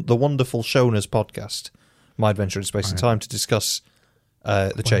guested on the wonderful Shoners podcast, My Adventure in Space and Time, to discuss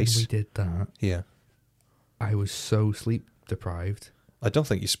The Chase? When we did that, Yeah. I was so sleep deprived. I don't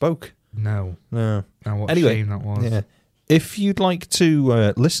think you spoke. No. No. And what Anyway, shame that was. Yeah. If you'd like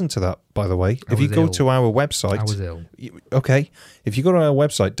to listen to that, by the way, if you was go ill. to our website... I was ill. Okay. If you go to our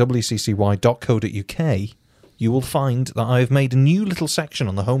website, wccy.co.uk, you will find that I've made a new little section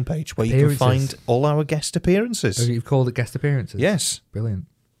on the homepage where you can find all our guest appearances. Oh, you've called it guest appearances? Yes. Brilliant.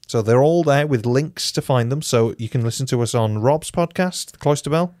 So they're all there with links to find them. So you can listen to us on Rob's podcast,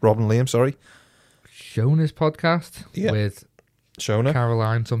 Cloister Bell. Rob and Liam, sorry. Shona's podcast with Shona.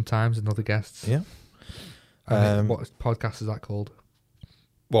 Caroline sometimes and other guests. Yeah. What podcast is that called?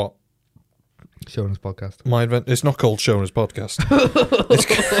 What? Shona's podcast. It's not called Shona's podcast.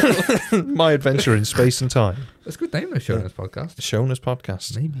 It's My Adventure in Space and Time. That's a good name, though, Shona's podcast. Shona's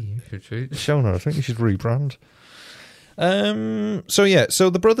podcast. Maybe you should choose. Shona, I think you should rebrand. So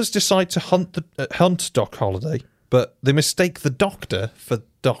the brothers decide to hunt Doc Holliday, but they mistake the Doctor for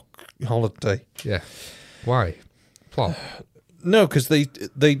Doc Holliday. Yeah. Why? Plot. No, because they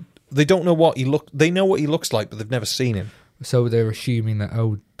don't know what he They know what he looks like, but they've never seen him. So they're assuming that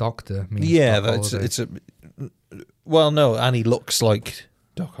Doctor means Yeah, Doc Holliday. it's a. Well, no, and he looks like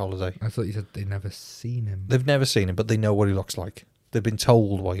Doc Holliday. I thought you said they'd never seen him. They've never seen him, but they know what he looks like. They've been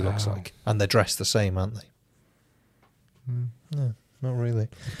told what he looks like, and they're dressed the same, aren't they? No, not really.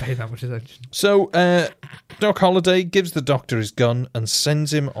 Pay that much attention. So, Doc Holliday gives the Doctor his gun and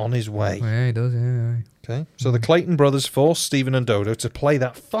sends him on his way. Yeah, he does, yeah. Okay, so the Clayton brothers force Stephen and Dodo to play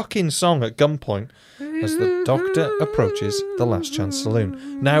that fucking song at gunpoint as the Doctor approaches the Last Chance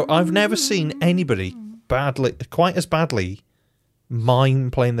Saloon. Now, I've never seen anybody quite as badly mime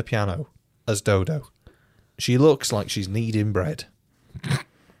playing the piano as Dodo. She looks like she's kneading bread.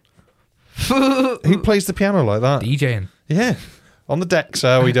 Who plays the piano like that? DJing Yeah. On the decks,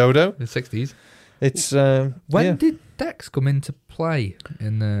 are we, Dodo? in the 60s. It's When did decks come into play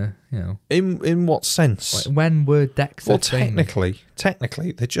in the, in what sense? like, when were decks Well, a thing?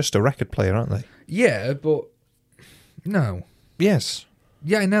 technically, they're just a record player, aren't they? Yeah, but no. Yes.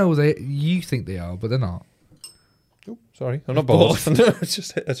 Yeah, I know you think they are, but they're not. Oh, sorry, I'm not bored. No, I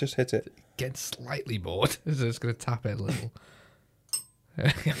just hit it. Getting slightly bored. So just going to tap it a little.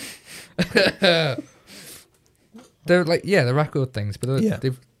 They're like, they're record things, but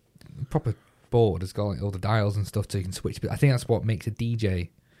they've proper board has got like all the dials and stuff so you can switch. But I think that's what makes a DJ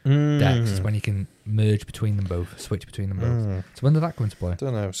decks, is when you can merge between them both, switch between them both. So when did that come into play?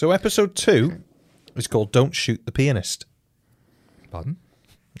 Don't know. So episode 2 is called "Don't Shoot the Pianist." Pardon?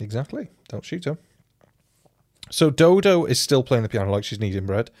 Exactly. Don't shoot him. So Dodo is still playing the piano like she's kneading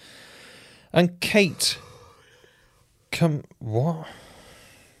bread, and Kate. What?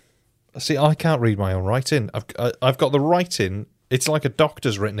 See, I can't read my own writing. I've got the writing. It's like a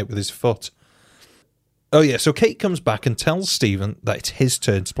doctor's written it with his foot. Oh yeah. So Kate comes back and tells Stephen that it's his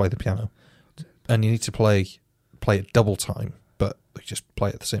turn to play the piano, and you need to play it double time, but you just play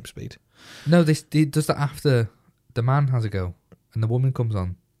it at the same speed. No, he does that after the man has a go, and the woman comes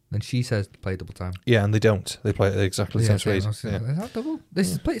on. Then she says play double time. Yeah, and they don't. They play it at exactly the same speed. Is that double? This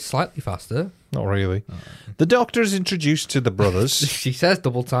is played slightly faster. Not really. The doctor is introduced to the brothers. She says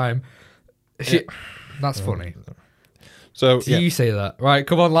double time. That's funny. So You say that. Right,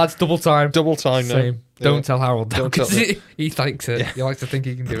 come on, lads, double time. double time now. Same. Don't tell Harold that, Don't tell 'cause he likes it. He likes to think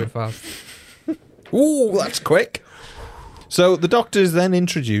he can do it fast. Ooh, that's quick. So the doctor is then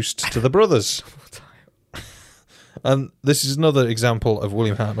introduced to the brothers. And this is another example of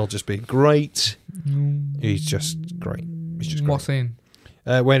William Hartnell just being great. He's just great. He's just great. What scene?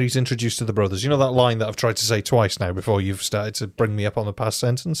 Where he's introduced to the brothers. You know that line that I've tried to say twice now before you've started to bring me up on the past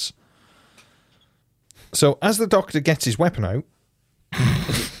sentence? So as the doctor gets his weapon out,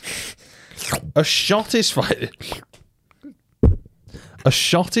 a shot is fired. A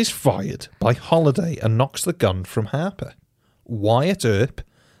shot is fired by Holiday and knocks the gun from Harper. Wyatt Earp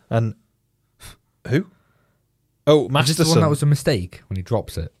and... Who? Oh, Is Masterson. this the one that was a mistake when he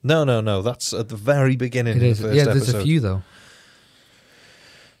drops it? No. That's at the very beginning It of is. the first Yeah, episode. there's a few though.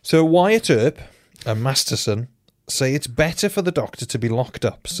 So Wyatt Earp and Masterson say it's better for the doctor to be locked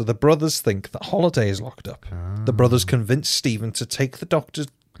up, so the brothers think that Holiday is locked up. The brothers convince Stephen to take the doctor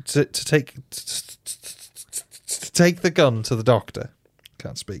to take the gun to the doctor.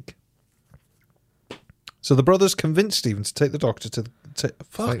 Can't speak. So the brothers convince Stephen to take the doctor to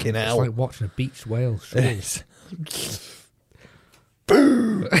fucking hell. It's like watching a beached whale. Yes.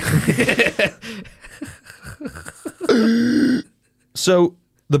 So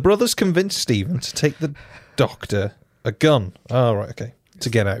the brothers convince Stephen to take the doctor a gun. Oh, right, okay. To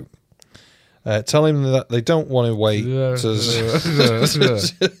get out. Tell him that they don't want to wait. I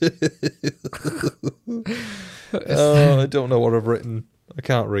don't know what I've written. I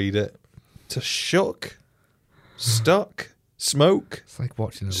can't read it. To shook, stuck, smoke. It's like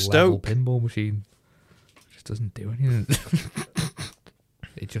watching a level Stoke. pinball machine. It just doesn't do anything.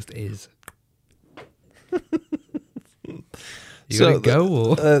 It just is. You So gotta go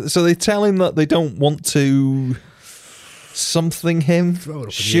or So they tell him that they don't want to something him, Throw it up in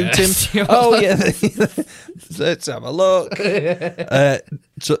the shoot air. him. Oh yeah, let's have a look. They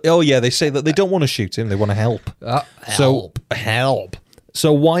say that they don't want to shoot him; they want to help. Help.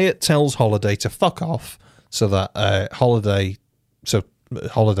 So Wyatt tells Holiday to fuck off, so that Holiday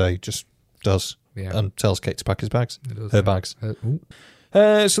just does and tells Kate to pack his bags, her bags.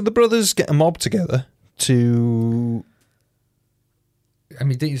 So the brothers get a mob together to I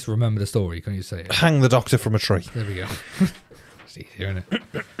mean, didn't you just remember the story? Can't you say it? hang the doctor from a tree. There we go. It's easier, isn't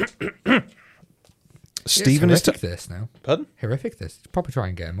it? Stephen is horrific this now. Pardon? Horrific this. Probably try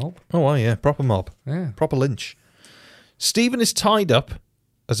and get him up. Oh, yeah, proper mob. Yeah. Proper lynch. Stephen is tied up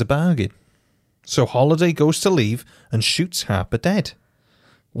as a bargain. So Holiday goes to leave and shoots Harper dead.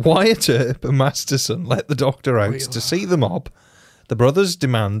 Wyatt Earp and Masterson let the doctor out to see the mob. The brothers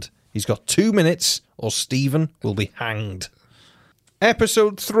demand he's got 2 minutes or Stephen will be hanged.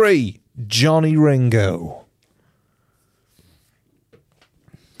 Episode 3, Johnny Ringo.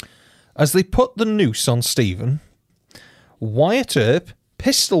 As they put the noose on Stephen, Wyatt Earp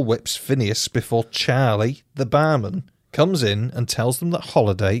pistol whips Phineas before Charlie, the barman, comes in and tells them that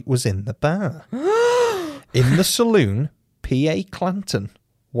Holiday was in the bar. In the saloon, P.A. Clanton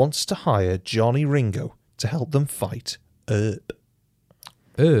wants to hire Johnny Ringo to help them fight Earp.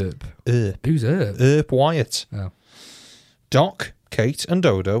 Earp? Who's Earp? Earp Wyatt. Oh. Doc, Kate and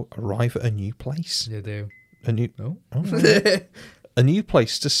Dodo arrive at a new place. They do. A new... No? a new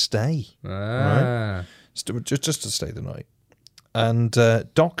place to stay. Ah. Just to stay the night. And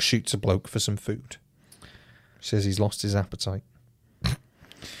Doc shoots a bloke for some food. Says he's lost his appetite.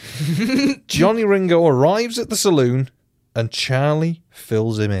 Johnny Ringo arrives at the saloon and Charlie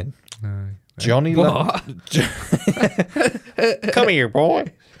fills him in. Johnny... What? Come here, boy.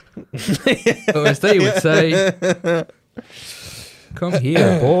 Or as they would say, come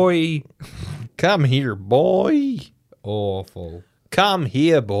here, boy. Come here, boy. Awful. Come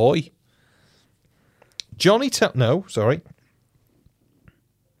here, boy. No, sorry.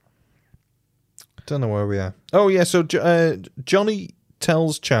 Don't know where we are. Oh, yeah, so Johnny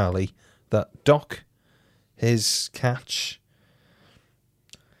tells Charlie that Doc, his catch...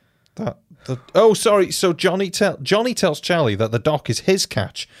 So Johnny tells Charlie that the Doc is his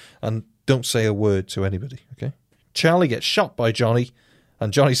catch and don't say a word to anybody, okay? Charlie gets shot by Johnny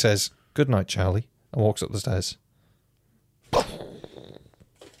and Johnny says, "Good night, Charlie," and walks up the stairs.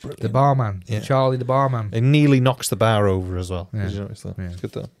 The barman. Yeah. Charlie the barman. It nearly knocks the bar over as well. Yeah. Did you notice that? Yeah. It's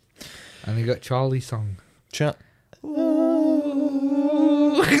good though. And he got Charlie's song. Charlie.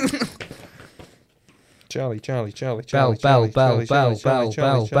 Bell.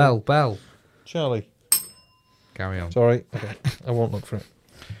 Charlie. Carry on. Sorry. Okay. I won't look for it.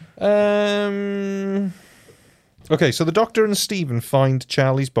 Okay, so the Doctor and Stephen find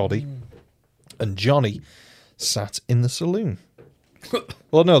Charlie's body and Johnny sat in the saloon.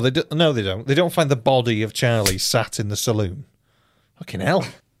 Well, no, they don't. They don't find the body of Charlie sat in the saloon. Fucking hell.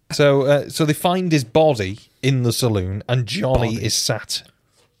 So they find his body in the saloon and Johnny is sat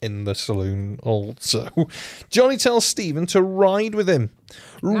in the saloon also. Johnny tells Stephen to ride with him.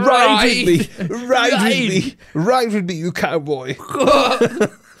 Ride with me, you cowboy.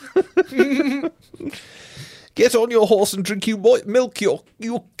 Get on your horse and drink milk, you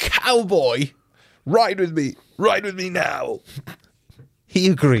cowboy. Ride with me now. He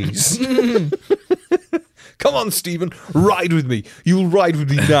agrees. Come on, Stephen, ride with me. You'll ride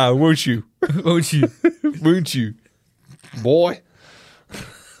with me now, won't you? Won't you? Won't you? Boy.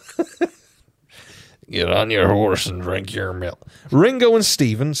 Get on your horse and drink your milk. Ringo and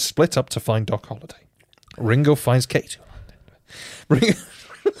Stephen split up to find Doc Holliday. Ringo finds Kate.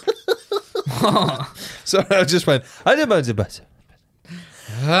 So I just went,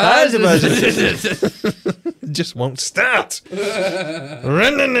 just won't start. Have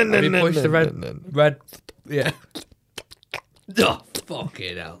you pushed the red? Yeah. Oh,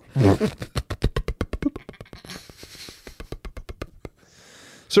 fucking hell.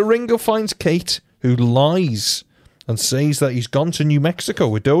 So Ringo finds Kate, who lies and says that he's gone to New Mexico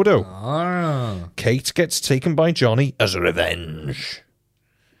with Dodo. Oh. Kate gets taken by Johnny as a revenge.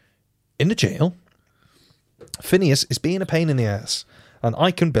 In the jail, Phineas is being a pain in the ass, and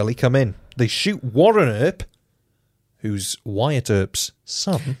Ike and Billy come in. They shoot Warren Earp, who's Wyatt Earp's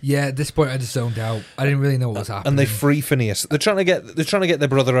son. Yeah, at this point I just zoned out. I didn't really know what was happening. And they free Phineas. They're trying to get their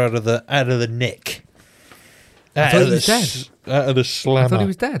brother out of the nick. I thought he was dead. Out of the slammer. I thought he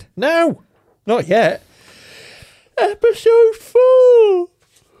was dead. No, not yet. Episode 4.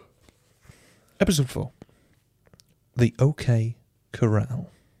 Episode 4. The OK Corral.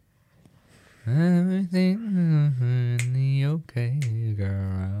 Everything in the OK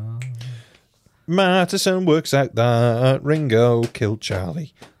girl. Matterson works out that Ringo killed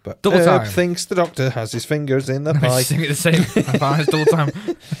Charlie, but Double Herb time. thinks the Doctor has his fingers in the I pie. sing it the same. I find it's double time.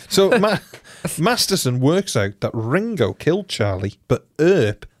 So Masterson works out that Ringo killed Charlie, but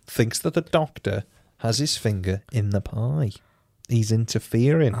Earp thinks that the Doctor has his finger in the pie. He's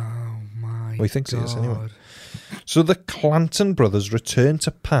interfering. Oh my Well, he thinks he is anyway. God. So the Clanton brothers return to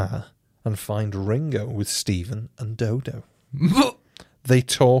Pa and find Ringo with Stephen and Dodo. They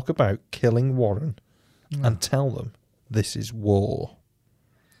talk about killing Warren and tell them this is war.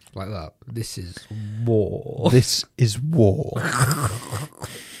 Like that. This is war. This is war.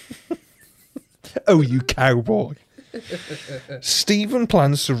 Oh, you cowboy. Stephen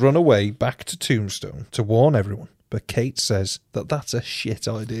plans to run away back to Tombstone to warn everyone, but Kate says that that's a shit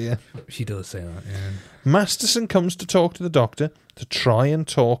idea. She does say that, yeah. Masterson comes to talk to the Doctor to try and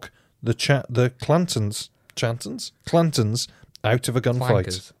talk the Clantons out of a gunfight.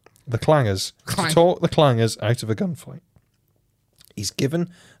 Clankers. The Clangers. To talk the Clangers out of a gunfight. He's given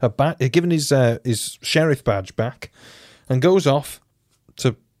his sheriff badge back and goes off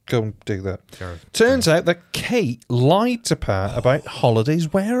to go and do that. Sheriff. Turns out that Kate lied to Pa about Holiday's You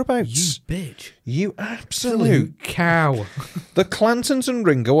whereabouts. bitch. You absolute. cow. The Clantons and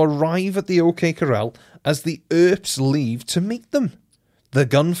Ringo arrive at the OK Corral as the Earps leave to meet them. The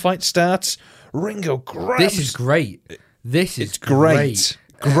gunfight starts. Ringo grabs... This is great. This is It's great.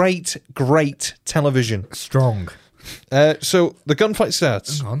 Great television. Strong. So the gunfight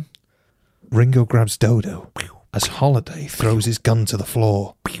starts. Hang on. Ringo grabs Dodo as Holiday throws his gun to the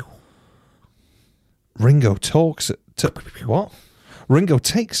floor. Ringo talks to what? Ringo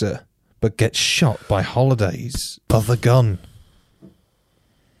takes her, but gets shot by Holiday's other gun.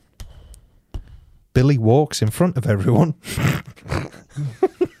 Billy walks in front of everyone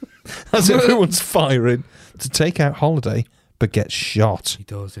as everyone's firing to take out Holiday, but gets shot. He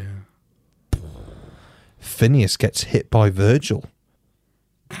does, yeah. Phineas gets hit by Virgil.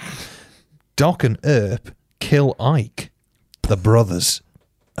 Doc and Earp kill Ike. The brothers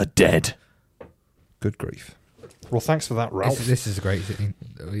are dead. Good grief. Well, thanks for that, Ralph. This is a great scene.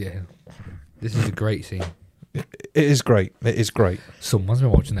 Oh, yeah. This is a great scene. It is great. It is great. Someone's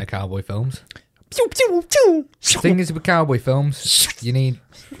been watching their cowboy films. The thing is with cowboy films, you need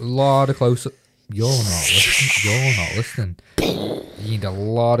a lot of close-up. You're not listening. You need a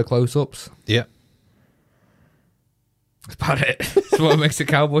lot of close-ups. Yeah. That's about it. That's what makes a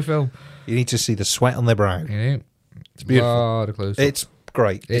cowboy film. You need to see the sweat on their brow. You know? It's beautiful. A lot of close-ups. It's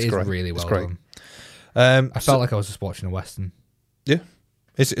great. It It's is great. really well It's great. done. I felt like I was just watching a Western. Yeah.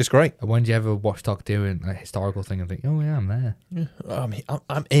 It's great. And when do you ever watch Doc doing a historical thing and think, oh yeah, I'm there?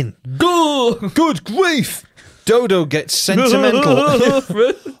 I'm in. Good grief! Dodo gets sentimental.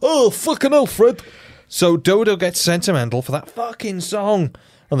 Oh, fucking Alfred. So Dodo gets sentimental for that fucking song.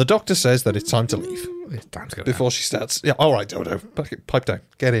 And the doctor says that it's time to leave It's time to go before she starts. Yeah, all right, Dodo. Pipe down.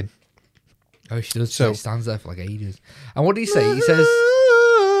 Get in. down. Oh, she does. So- She stands there for like ages. And what do you say?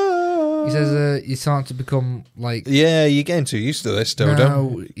 He says, you start to become like, Yeah, you're getting too used to this, Dodo.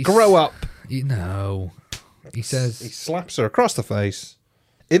 No, Grow up. No. He He says, slaps her across the face.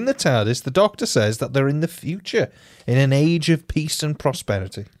 In the TARDIS, the Doctor says that they're in the future, in an age of peace and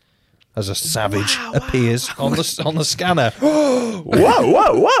prosperity. As a savage appears on the scanner.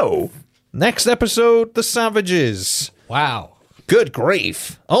 Whoa! Next episode, the Savages. wow. Good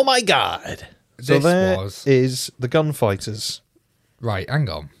grief! Oh my god! So This there was- is the gunfighters. Right, hang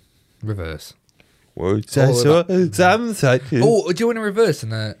on. Reverse. What's All of Oh, do you want to reverse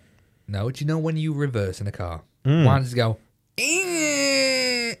in a... No, do you know when you reverse in a car? Why does it go...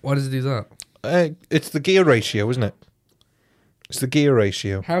 Why does it do that? it's the gear ratio, isn't it? It's the gear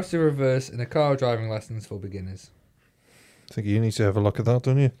ratio. How to reverse in a car driving lessons for beginners. I think you need to have a look at that,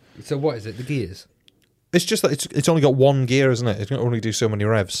 don't you? So what is it? The gears? It's just that it's only got one gear, isn't it? It can only do so many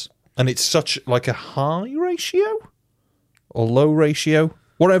revs. And it's such like a high ratio? Or low ratio?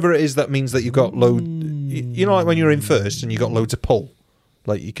 Whatever it is that means that you've got load... You know, like when you're in first and you've got loads of pull.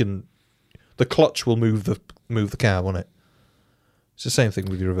 Like you can... The clutch will move the car, won't it? It's the same thing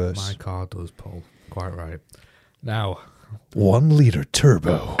with your reverse. My car does pull. Quite right. Now... 1 litre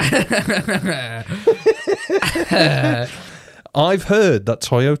turbo. I've heard that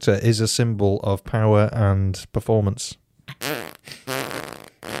Toyota is a symbol of power and performance.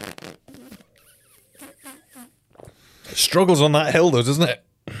 Struggles on that hill, though, doesn't it?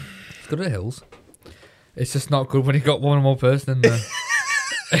 It's good at hills. It's just not good when you've got one more person in there.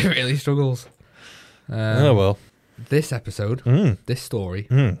 It really struggles. Oh, well. This episode, this story,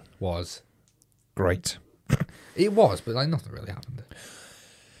 was... Great. It was, but like nothing really happened.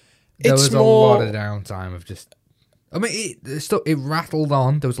 There It's was a more- lot of downtime of just... I mean, it rattled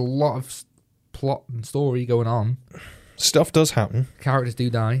on. There was a lot of plot and story going on. Stuff does happen. Characters do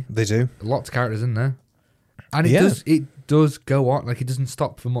die. They do. Lots of characters in there. And Yeah. it does go on. Like, it doesn't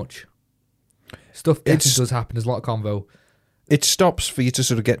stop for much. Stuff It's- definitely does happen. There's a lot of convo. It stops for you to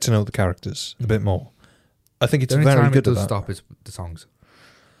sort of get to know the characters a bit more. I think it's The only very time it good at does that. stop is the songs.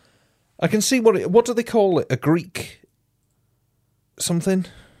 I can see what do they call it? A Greek something?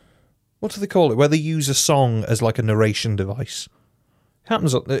 What do they call it? Where they use a song as like a narration device.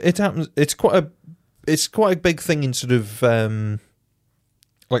 It happens. It's quite a big thing in sort of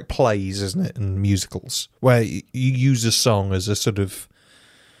like plays, isn't it, and musicals, where you use a song as a sort of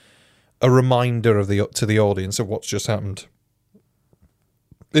a reminder of to the audience of what's just happened.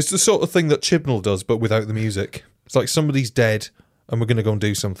 It's the sort of thing that Chibnall does, but without the music. It's like somebody's dead, and we're going to go and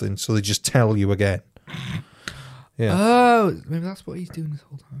do something, so they just tell you again. Yeah. Oh, maybe that's what he's doing this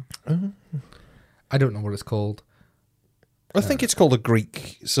whole time. I don't know what it's called. I think it's called a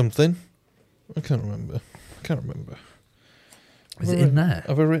Greek something. I can't remember. Is it in there?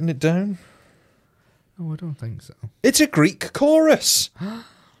 Have I written it down? Oh, I don't think so. It's a Greek chorus.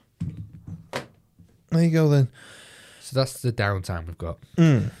 There you go then. So that's the downtime we've got.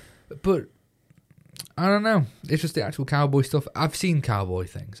 But I don't know. It's just the actual cowboy stuff. I've seen cowboy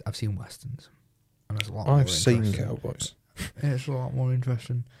things. I've seen westerns. And there's a lot more I've seen interesting. cowboys. Yeah, it's a lot more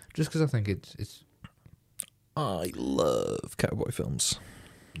interesting. Just because I think it's I love cowboy films.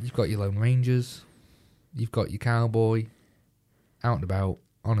 you've got your Lone Rangers. You've got your cowboy out and about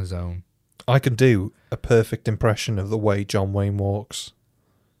on his own. I can do a perfect impression of the way John Wayne walks.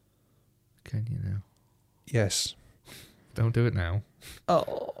 Can you now? Yes. Don't do it now.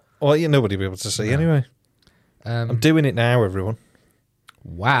 Oh, well, nobody will be able to see No. anyway. I'm doing it now, everyone.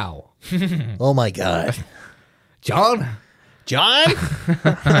 Wow. Oh my god, John? John!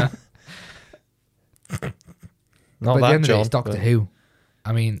 Not But at the that end of the day, John. it's Doctor but- Who.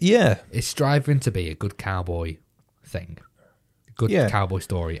 I mean, Yeah, it's striving to be a good cowboy thing. A good Yeah. cowboy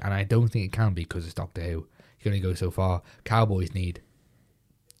story. And I don't think it can be because it's Doctor Who. You can only go so far. Cowboys need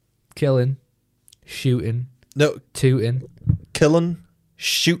killing, shooting, no, tooting, killing,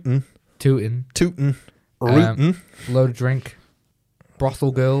 shooting, tooting, tooting, rooting. load of drink,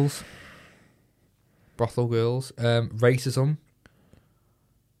 brothel girls,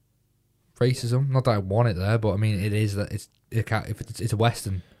 racism. Not that I want it there, but I mean it is that it's a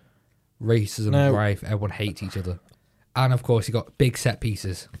western. Racism, No. rife. Everyone hates each other, and of course you got big set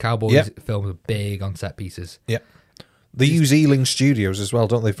pieces. Cowboys Yep. films are big on set pieces. Yeah. They use Ealing Studios as well,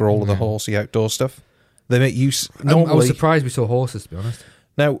 don't they, for all of the horsey outdoor stuff? They make use... I was Normally, surprised we saw horses, to be honest.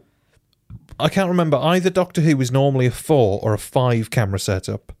 now, I can't remember. Either Doctor Who is normally a 4 or a 5 camera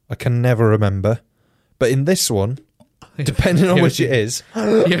setup. I can never remember. But in this one, depending on which it is...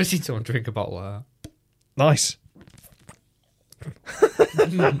 You ever seen someone drink a bottle like Nice.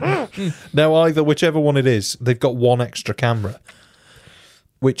 Now, either whichever one it is, they've got one extra camera,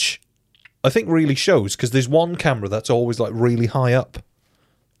 which I think really shows, because there's one camera that's always like really high up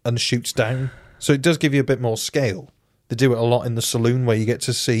and shoots down, so it does give you a bit more scale. They do it a lot in the saloon where you get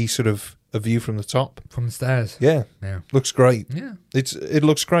to see sort of a view from the top. from the stairs? Yeah, Yeah. looks great. Yeah. It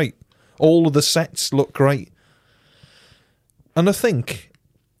looks great. All of the sets look great, and I think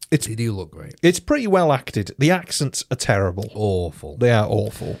They do look great. it's pretty well acted. The accents are terrible. Awful. They are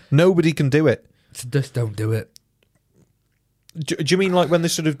awful. Nobody can do it. So just don't do it. Do you mean like when they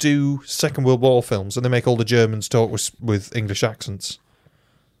sort of do Second World War films and they make all the Germans talk with English accents?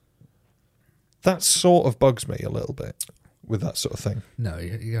 That sort of bugs me a little bit with that sort of thing. No,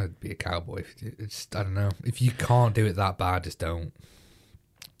 you gotta be a cowboy. It's I don't know. If you can't do it that bad, just don't.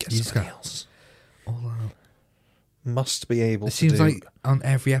 Get You just something gotta- else. All out. Must be able It to seems do like on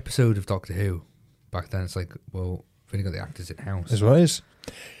every episode of Doctor Who, back then it's like, well, we've only got the actors in house. as well as.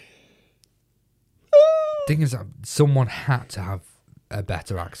 Thing is that someone had to have a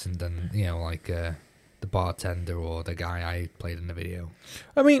better accent than like the bartender or the guy I played in the video.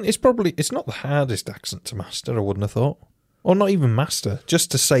 I mean, it's not the hardest accent to master, I wouldn't have thought. Or not even master,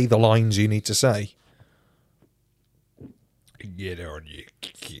 just to say the lines you need to say. Get on you.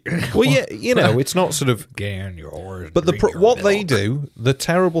 Well, yeah, it's not sort of... Get on your horse. But what they do, the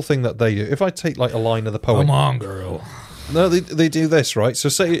terrible thing that they do, if I take like a line of the poem... Come on, girl. No, they do this, right? So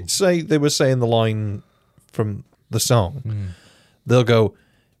say they were saying the line from the song. They'll go,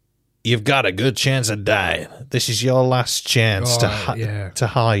 "You've got a good chance of dying. This is your last chance Oh, to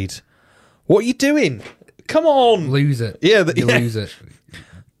hide." What are you doing? Come on. Lose it. Yeah, you yeah. lose it.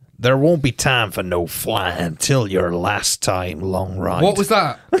 There won't be time for no flying till your last time long ride. What was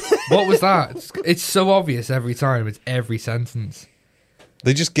that? What was that? It's so obvious every time. It's every sentence.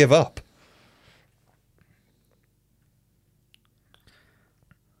 They just give up.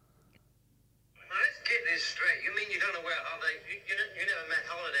 Now, let's get this straight. You mean you don't know where holiday? You never met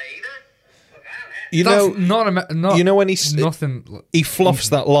Holiday either? Look, I'll have You That's know, not you know when nothing. he fluffs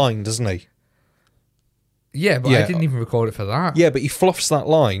that line, doesn't he? Yeah, but Yeah. I didn't even record it for that. Yeah, but he fluffs that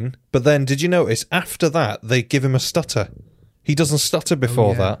line. But then, did you notice after that they give him a stutter? He doesn't stutter Oh,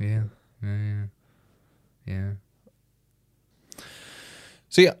 before yeah, that. Yeah.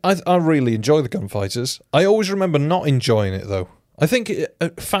 See, I really enjoy the Gunfighters. I always remember not enjoying it though. I think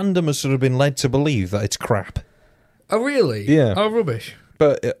fandom has sort of been led to believe that it's crap, Oh, really? Yeah. Oh, rubbish.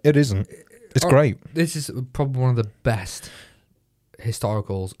 but it isn't. It's Oh, great. This is probably one of the best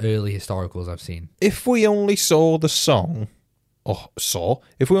early historicals I've seen. If we only saw the song,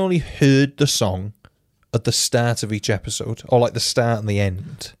 if we only heard the song at the start of each episode, or like the start and the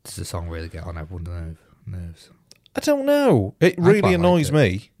end, Does the song really get on everyone's nerves? I don't know. It I really quite annoys like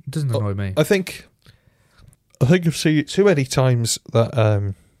me. It doesn't annoy me. I think I've seen it too many times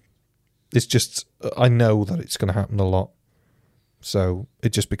that it's just, I know that it's going to happen a lot, so it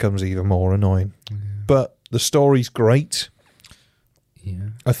just becomes even more annoying. But the story's great. Yeah.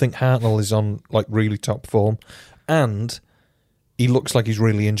 I think Hartnell is on like really top form, and he looks like he's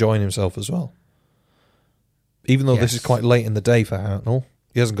really enjoying himself as well. Even though this is Yes. quite late in the day for Hartnell,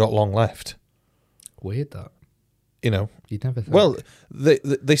 he hasn't got long left. Weird that. You know, You'd never think. well,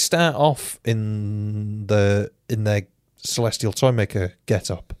 they start off in their Celestial Toymaker get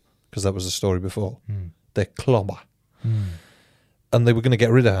up, because that was the story before. their clobber. And they were going to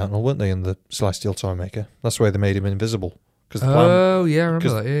get rid of Hartnell, weren't they, in the Celestial Toymaker? That's why they made him invisible. Because the plan, Oh, yeah, I remember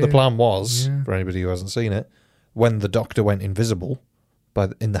that. Yeah, the yeah. plan was, Yeah. for anybody who hasn't seen it, when the Doctor went invisible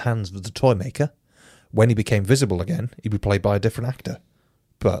in the hands of the Toymaker, when he became visible again, he'd be played by a different actor.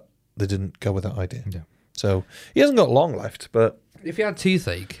 But they didn't go with that idea. Yeah. So he hasn't got long left, but If you had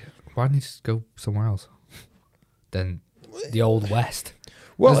toothache, why didn't you just go somewhere else? Then the Old West.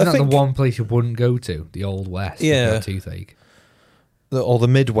 well, Isn't I that think the one place you wouldn't go to? The Old West. if you Yeah. had toothache. or the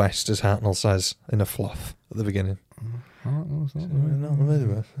Midwest, as Hartnell says in a fluff at the beginning. Oh, it's not Not the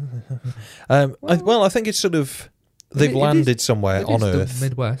Midwest. I think it's sort of they've It is- landed somewhere it on is the Earth.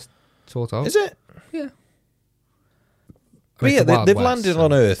 Midwest, sort of. Is it? Yeah. But It's yeah, the Wild they've West, landed so-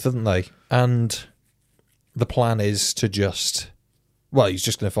 on Earth, haven't they? And the plan is to just... Well, he's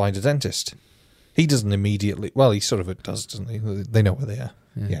just going to find a dentist. He doesn't immediately... Well, he sort of does, doesn't he? They know where they are.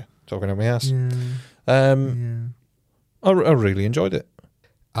 Yeah. Talking about my ass. Yeah. I really enjoyed it.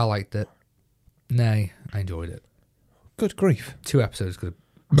 I liked it. Nay, I enjoyed it. Good grief. 2 episodes could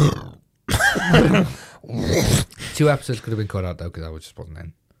have... 2 episodes could have been cut out, though, because I just wasn't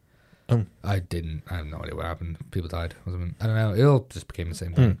in. Oh. I have no idea what happened. People died or something. I don't know. It all just became the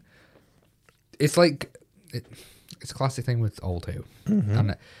same thing. It's like... It's a classic thing with old Who.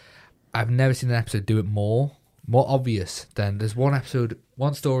 And I've never seen an episode do it more obvious than... There's one episode,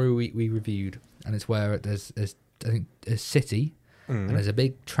 one story we reviewed, and it's where there's I think, a city... And there's a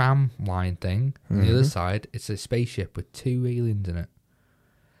big tram line thing. On the other side, it's a spaceship with 2 aliens in it.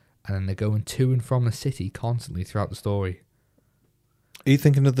 And then they're going to and from the city constantly throughout the story. Are you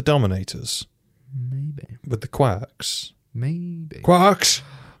thinking of the Dominators? Maybe. With the Quarks? Maybe. Quarks!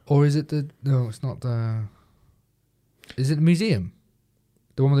 Or is it the... No, it's not the... Is it the museum?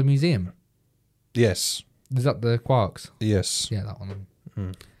 The one with the museum? Yes. Is that the Quarks? Yes. Yeah, that one. I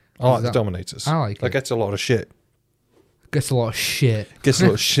like Is the that- Dominators. I like That it. gets a lot of shit. Gets a lot of shit. Gets a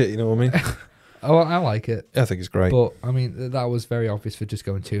lot of shit, you know what I mean? Oh, I like it. I think it's great. But, I mean, that was very obvious for just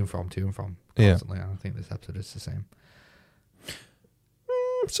going to and from Yeah. constantly. I think this episode is the same.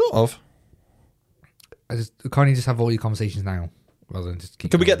 Sort of. Can't you just have all your conversations now rather than just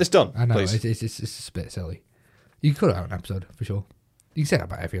keep Can we going? get this done, I know, please? it's just a bit silly. You could cut out an episode, for sure. You can say that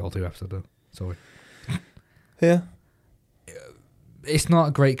about every old Who episode, though. Sorry. Yeah. It's not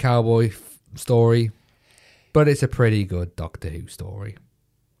a great cowboy story, but it's a pretty good Doctor Who story.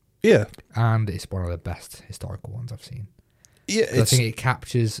 Yeah. And it's one of the best historical ones I've seen. Yeah, 'Cause I think it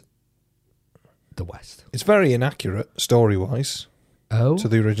captures the West. it's very inaccurate story-wise Oh? to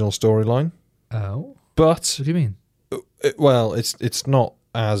the original storyline, Oh? but What do you mean? it's not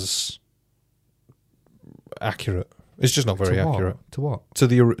as accurate. It's just not very To what? accurate To what? to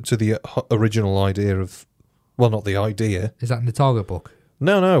the original idea of, well, not the idea. Is that in the Target book?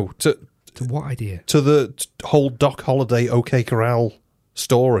 No, to To what idea? the whole Doc Holliday OK Corral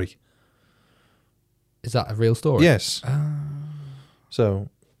story. Is that a real story? Yes. So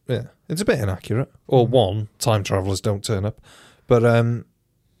yeah, it's a bit inaccurate. Or one, time travelers don't turn up, but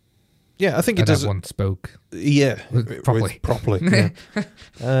yeah, I think it And does. everyone spoke. Yeah, Properly. properly. Yeah.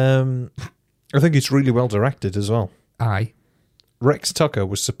 I think it's really well directed as well. Aye. Rex Tucker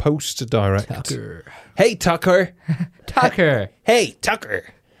was supposed to direct. Tucker. Hey Tucker. Tucker. Hey Tucker.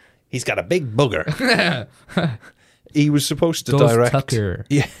 He's got a big booger. He was supposed to Does direct. Tucker.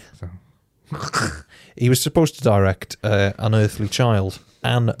 Yeah. He was supposed to direct An Unearthly Child,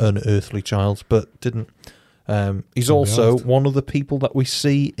 but didn't. He's also honest. one of the people that we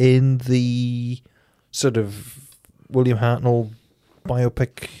see in the sort of William Hartnell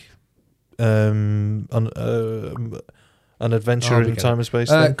biopic, An Adventure in okay. Time and Space.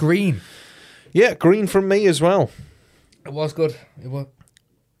 thing. Green. Yeah, Green from me as well. It was good. It was.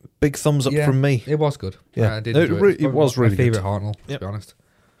 Big thumbs up Yeah, from me. It was good. Yeah. I did It enjoy re- it. it was my really good. favourite Hartnell, to Yep. be honest.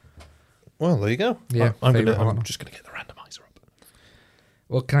 Well, there you go. Yeah, I'm favourite I'm Hartnell. just gonna get the randomizer up.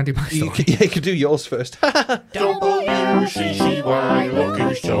 Well, can I do my story? You can do yours first. W-C-C-Y, look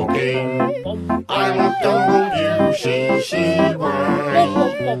who's talking. I love W-C-C-Y.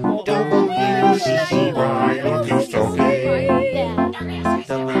 W-C-C-Y, look who's talking.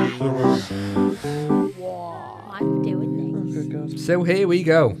 I'm doing this. So here we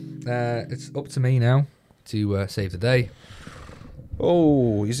go. It's up to me now to save the day.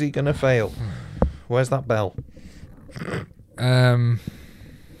 Oh, is he going to fail? Where's that bell?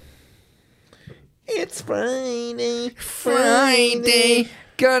 It's Friday. Friday,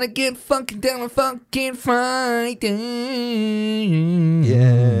 gonna get funky down on fucking Friday.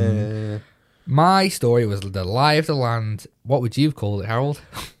 Yeah. My story was the lie of the land. What would you have called it, Harold?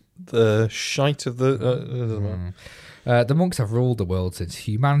 The shite of the... doesn't matter. The monks have ruled the world since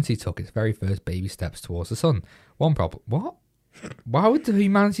humanity took its very first baby steps towards the sun. One problem. What? Why would the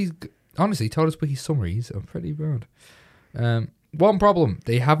humanity... Honestly, Todd's Wiki summaries are pretty bad. One problem.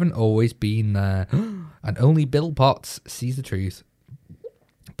 They haven't always been there. And only Bill Potts sees the truth.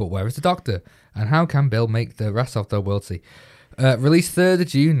 But where is the doctor? And how can Bill make the rest of the world see? Released 3rd of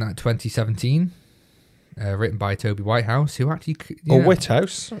June 2017. Written by Toby Whitehouse, who actually... Or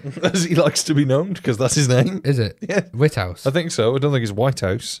Whithouse, as he likes to be known, because that's his name. Is it? Yeah. Whithouse. I think so. I don't think it's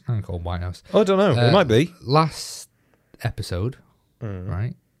Whitehouse. I'm called Whitehouse. I don't know. It might be. Last episode,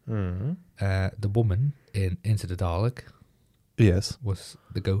 right? The woman in Into the Dalek Yes. was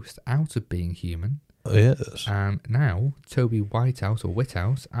the ghost out of being human. Yes. And now Toby Whitehouse or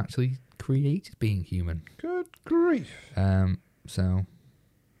Whithouse actually created being human. Good grief. So,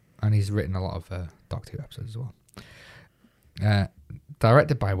 and he's written a lot of Doctor Who episodes as well.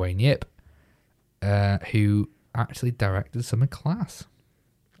 Directed by Wayne Yip, who actually directed Summer Class.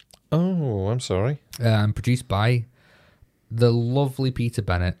 Oh, I'm sorry. And produced by the lovely Peter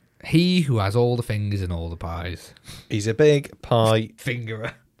Bennett. He who has all the fingers in all the pies. He's a big pie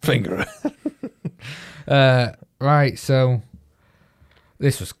Fingerer. fingerer. Right, so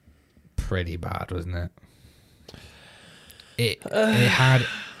this was pretty bad, wasn't it? It had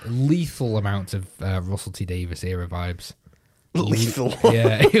lethal amounts of Russell T Davies era vibes. Lethal.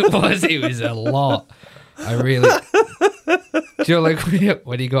 Yeah, it was a lot. I really... Do you know, like,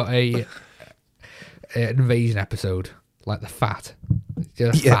 when you got an invasion episode, like the Fat?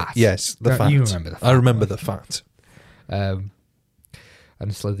 Fat. Yes, the fat. You remember the Fat? I remember the fat. And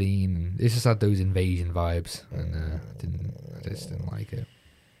Slitheen, and it just had those invasion vibes, and I just didn't like it.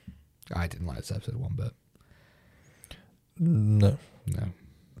 I didn't like this episode one bit. No. No.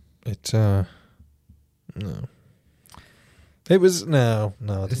 No. It was no.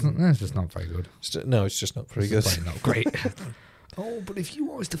 It's just not very good. It's just not very It's good. just not great. Oh, but if you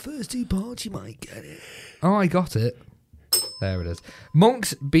watch the first 2 parts, you might get it. Oh, I got it. There it is.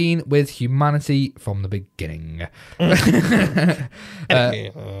 Monks been with humanity from the beginning.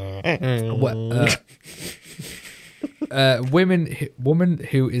 Woman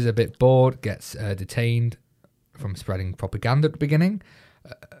who is a bit bored gets detained from spreading propaganda at the beginning.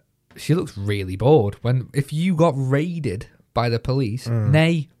 She looks really bored. If you got raided by the police,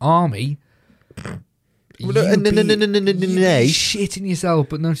 nay, army, you'd be shitting yourself.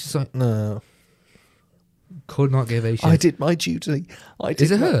 But no, she's like, No. could not give a shit. I did my duty.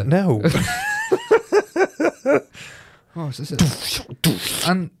 Is it her? No. Oh, so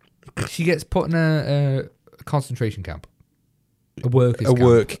and she gets put in a concentration camp. A workers'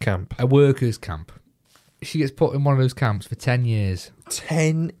 camp. A workers' camp. She gets put in one of those camps for 10 years.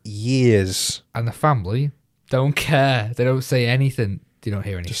 10 years. And the family don't care. They don't say anything. They don't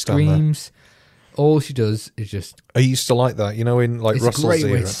hear any Just stand there. screams. All she does is just... I used to like that, in like It's Russell's a great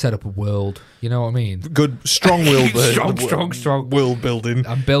way era. to set up a world. You know what I mean? Good, strong world Strong. world building.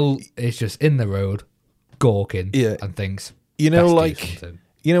 And Bill is just in the road, gawking, Yeah. and thinks... You know, "Best do like, something."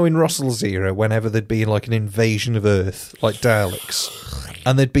 in Russell's era, whenever there'd be like an invasion of Earth, like Daleks,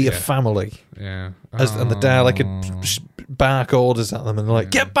 and there'd be a family, Yeah. and the Dalek would bark orders at them and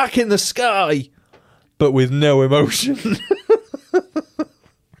like, get back in the sky, but with no emotion.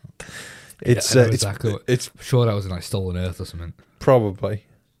 It's I know exactly what- it's I'm sure that was in like Stolen Earth or something. probably.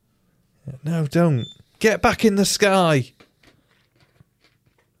 No, don't get back in the sky.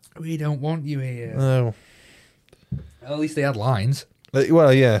 We don't want you here. No. At least they had lines.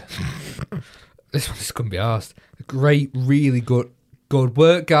 Well, yeah. This one just couldn't be asked. Great, really good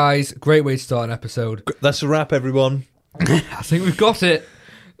work, guys. Great way to start an episode. That's a wrap, everyone. I think we've got it.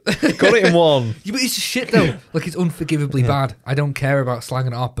 Got it in one. Yeah, but it's just shit though. Like, it's unforgivably bad. I don't care about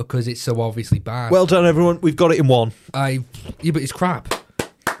slanging it off because it's so obviously bad. Well done, everyone. We've got it in one. Yeah, but it's crap.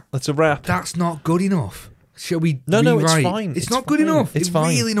 That's a wrap. That's not good enough. Shall we? No, it's rewrite? fine. It's not good enough. It's it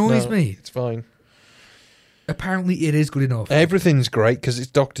fine. really annoys No, me. It's fine. Apparently, it is good enough. Everything's great because it's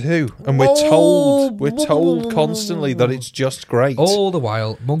Doctor Who, and we're told constantly that it's just great. All the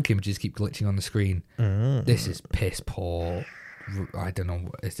while, monk images keep glitching on the screen. This is piss poor. I don't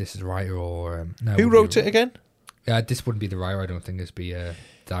know if this is a writer or no. Who wrote it again? This wouldn't be the writer. I don't think this be a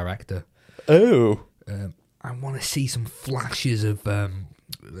director. Oh, I want to see some flashes of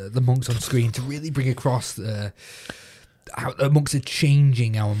the monks on screen to really bring across how the monks are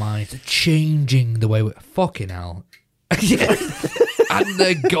changing our minds, they're changing the way we're fucking hell. And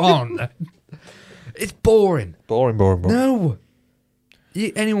they're gone. It's boring. boring. No.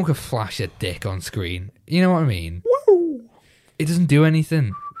 Anyone could flash a dick on screen. You know what I mean? Woo. It doesn't do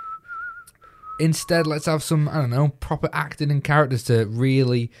anything. Instead, let's have some, I don't know, proper acting and characters to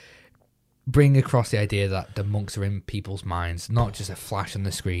really bring across the idea that the monks are in people's minds, not just a flash on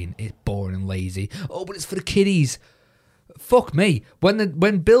the screen. It's boring and lazy. Oh, but it's for the kiddies. Fuck me.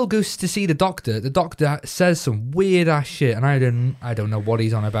 When Bill goes to see the doctor says some weird ass shit, and I don't know what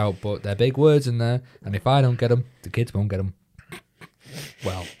he's on about, but they're big words in there, and if I don't get them, the kids won't get them.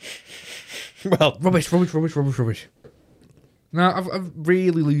 Well, rubbish. No, I've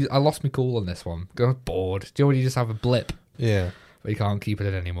really I lost my cool on this one. I'm bored. Do you know when you just have a blip, Yeah. but you can't keep it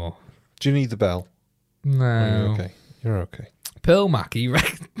in anymore? Do you need the bell? No. You're okay. You're okay. Pearl Mackie.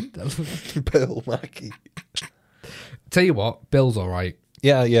 Bill Mackey. Tell you what, Bill's all right.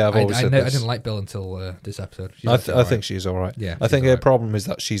 Yeah, I've always said I this. didn't like Bill until this episode. She's I actually all think right. she's all right. Yeah, I she's think all her right. problem is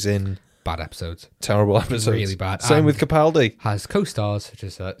that she's in Bad episodes. terrible episodes. Really bad. Same And- with Capaldi. Has co-stars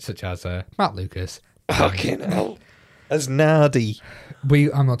such as Matt Lucas. Fucking hell. As Nardi.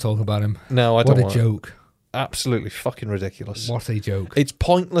 I'm not talking about him. No, I What don't a want joke. Absolutely fucking ridiculous. What a joke. It's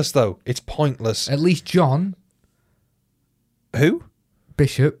pointless, though. It's pointless. At least John Who?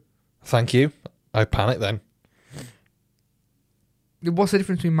 Bishop. Thank you. I panicked then. What's the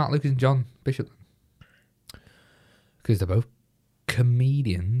difference between Matt Lucas and John Bishop? Because they're both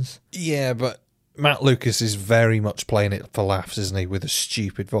comedians. Yeah, but Matt Lucas is very much playing it for laughs, isn't he? With a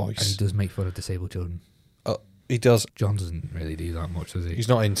stupid And he voice. does make fun of disabled children. He does. John doesn't really do that much, does he? He's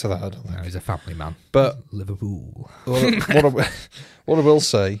not into that, I don't think. No, he's a family man. But Liverpool. what I will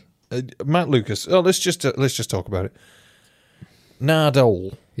say, Matt Lucas. Oh, let's just talk about it.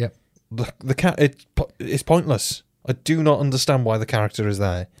 Nardole. Yep. The cat. It's pointless. I do not understand why the character is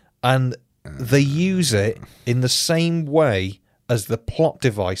there, and they use it in the same way as the plot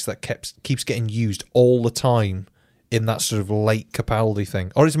device that keeps getting used all the time in that sort of late Capaldi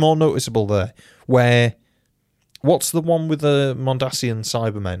thing, or it's more noticeable there. Where, what's the one with the Mondasian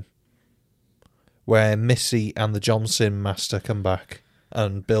Cybermen, where Missy and the John Sim Master come back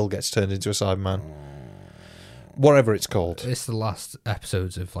and Bill gets turned into a Cyberman? Whatever it's called. It's the last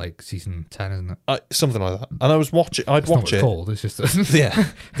episodes of like season 10, isn't it? Something like that. And I was watching. I'd It's not what watch it's it. called. It's just Yeah,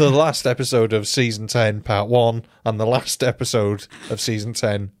 the last episode of season 10, part 1, and the last episode of season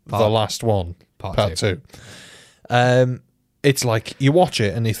 10, the last one, part 2. It's like you watch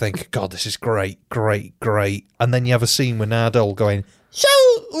it and you think, God, this is great, and then you have a scene with Nardole going, "So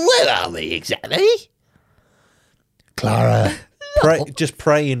where are they exactly?" Clara, just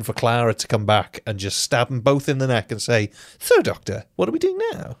praying for Clara to come back and just stab them both in the neck and say, "So, Doctor, what are we doing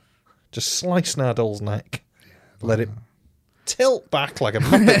now?" Just slice Nardole's neck, let it tilt back like a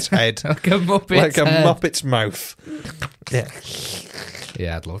Muppet's head. like a Muppet's Like a head. Muppet's mouth. Yeah.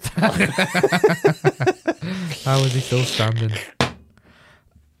 Yeah, I'd love that. How is he still standing?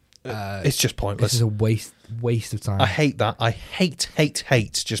 It's just This pointless. is a waste of time. I hate that. I hate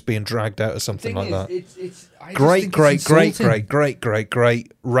just being dragged out of something like that. I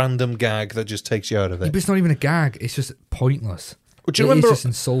Great random gag that just takes you out of But it. it's not even a gag. It's just pointless. Do you It is remember? just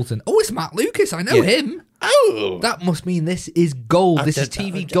insulting. Oh, it's Matt Lucas. I know Yeah. him. Oh! That must mean this is gold. This is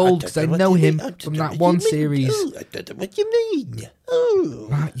TV gold because I know him from that one series. I don't know what you mean. Oh.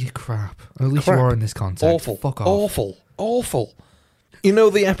 Matt, you crap. At least Crap. you are in this context. Awful. Fuck off. Awful. You know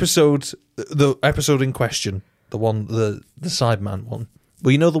the episode in question, the one, the Sideman one.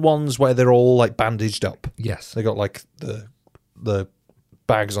 Well, you know the ones where they're all like bandaged up. Yes. They got like the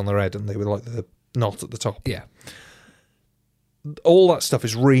bags on their head, and they were like the knot at the top. Yeah. All that stuff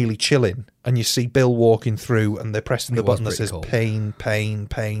is really chilling, and you see Bill walking through, and they're pressing the It was button that pretty says cool. pain,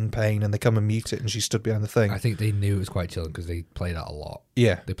 and they come and mute it, and she stood behind the thing. I think they knew it was quite chilling because they play that a lot.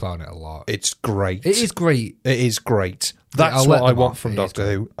 Yeah, They play on it a lot. it's great. It is great. It is great. That's I'll what let I them want off. from It is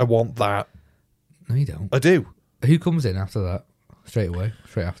Doctor Who. I want that. No, you don't. I do. Who comes in after that? Straight away.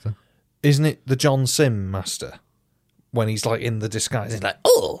 Straight after. Isn't it the John Sim Master when he's like in the disguise? He's like,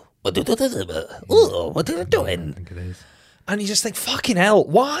 oh, what are you I doing? think it is. And you just think, fucking hell,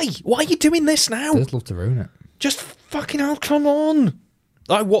 why? Why are you doing this now? They just love to ruin it. Just fucking hell, come on.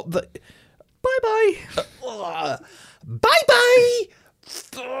 I want the. Bye-bye. Bye-bye.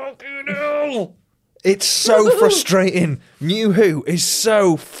 Fucking hell. It's so frustrating. New Who is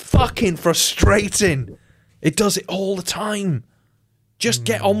so fucking frustrating. It does it all the time. Just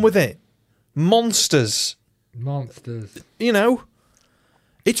get on with it. Monsters. Monsters. You know.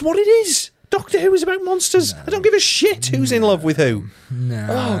 It's what it is. Doctor Who is about monsters. I don't give a shit who's in love with who. No.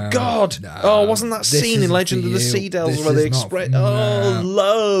 Oh, God. No. Oh, wasn't that This scene in isn't Legend for of the you. Sea Dells This where they is not- express... no. Oh,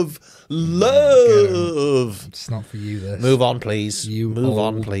 love. It's not for you, this. Move on, please. You Move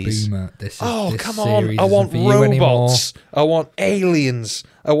on, old please. boomer. This is, Oh, this come series on. I isn't want for you anymore. robots. I want aliens.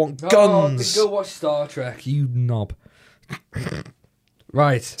 I want guns. Oh, go watch Star Trek, you knob.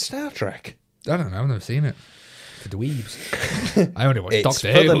 Right. Star Trek. I don't know. I've never seen it. for dweebs. I only watch It's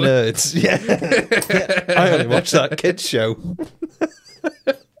Doctor for the Who. nerds. Yeah. I only watch that kids show.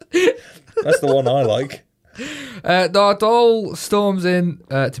 That's the one I like. The doll storms in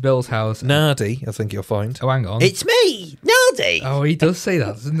to Bill's house. Nardi, I think you'll find. Oh, hang on. It's me, Nardi. Oh, he does say that,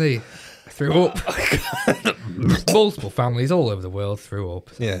 doesn't he? Threw up. Multiple families all over the world threw up.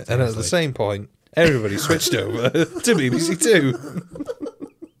 Yeah, and at the same point, everybody switched over to BBC Two.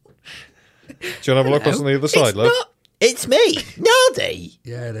 Do you want to have a look what's on the other side, love? It's me, Nardi.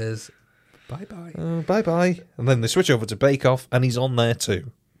 Yeah, it is. Bye-bye. Bye-bye. And then they switch over to Bake Off, and he's on there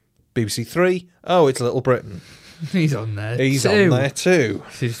too. BBC Three, oh, it's Little Britain. He's on there He's too. on there too.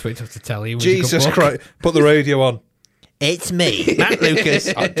 So you switch off to telly. Jesus Christ. Put the radio on. It's me, Matt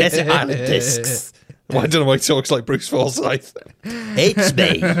Lucas on Desert Island Discs. Well, I don't know why he talks like Bruce Forsyth. It's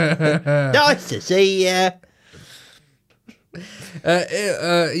me. Nice to see ya.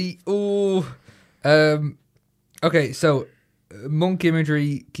 Okay, so monk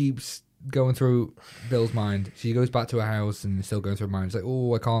imagery keeps going through Bill's mind. She goes back to her house and it's still going through her mind. She's like,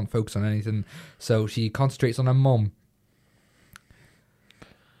 oh, I can't focus on anything. So she concentrates on her mum.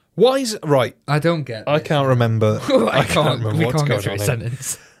 Why is it right? I don't get I this. can't remember. I can't remember we what's can't going get through on a here.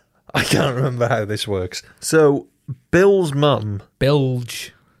 sentence. I can't remember how this works. So Bill's mum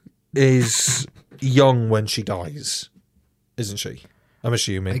Bilge. is young when she dies, isn't she? I'm I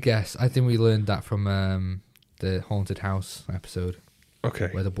assuming. guess. I think we learned that from the Haunted House episode Okay.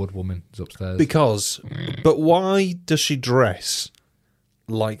 where the wood woman is upstairs. Because, but why does she dress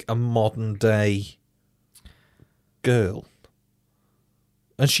like a modern day girl?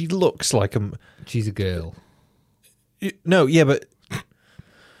 And she looks like a. She's a girl. No, yeah, but.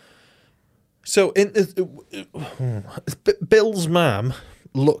 So in Bill's mum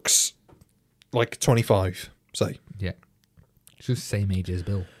looks like 25, say. Yeah. She's the same age as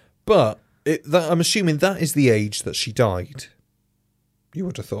Bill. But I'm assuming that is the age that she died. You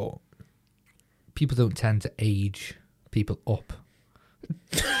would have thought. People don't tend to age people up.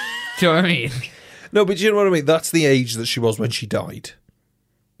 Do you know what I mean? No, but do you know what I mean? That's the age that she was when she died.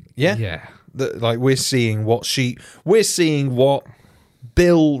 Yeah? Yeah. Like we're seeing what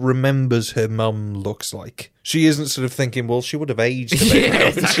Bill remembers her mum looks like. She isn't sort of thinking, well, she would have aged a bit. Yeah, now,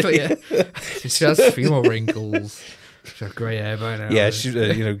 wouldn't exactly. she? Yeah. She has a few more wrinkles. She has grey hair by now. Yeah, she,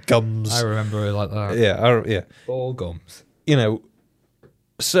 gums. I remember her like that. Yeah. All gums.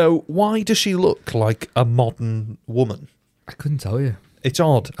 So why does she look like a modern woman? I couldn't tell you. It's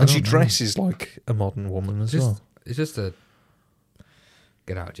odd. And she don't know. dresses like a modern woman as well. It's just a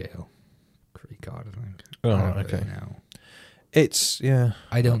get out of jail free card, I think. Oh, I don't okay. really know. It's, yeah.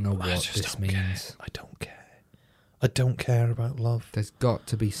 I don't know I what just this don't care. means. I don't care. I don't care about love. There's got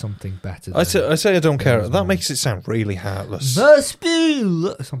to be something better. I say I don't care. Bill's That mum. makes it sound really heartless. Must be.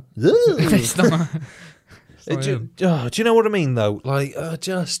 It's not. Do you know what I mean, though? Like, I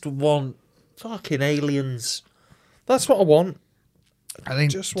just want fucking aliens. That's what I want. I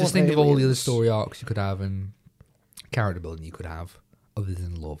think Just just want think of all the other aliens. story arcs you could have and character building you could have other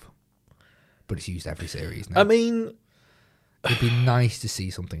than love. But it's used every series now. I mean, It'd be nice to see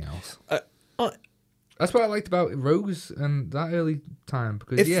something else. That's what I liked about Rose and that early time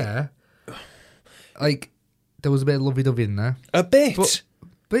because like there was a bit of lovey-dovey in there. a bit.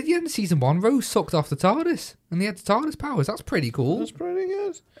 But at the end of season 1, Rose sucked off the TARDIS and they had the TARDIS powers. That's pretty cool. That's pretty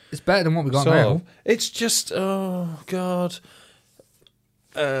good. It's better than what we got Sort now. of. It's just, oh, God.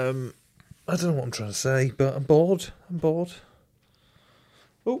 I don't know what I'm trying to say, but I'm bored.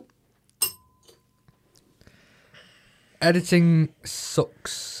 Oh. Editing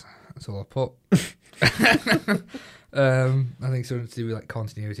sucks. That's all I put. I think something to do with like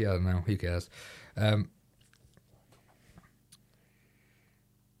continuity. I don't know. Who cares?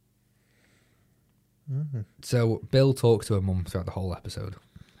 So Bill talks to her mum throughout the whole episode,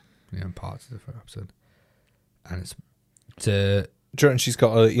 in parts of the episode, and it's to Do you reckon she's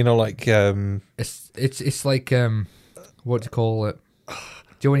got a, it's like what do you call it? Do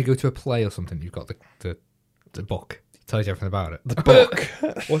you when you go to a play or something? You've got the book. It tells you everything about it. the book,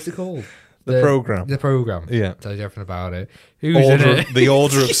 What's it called? the programme. The program. Yeah. Tells you everything about it. Who's in it? The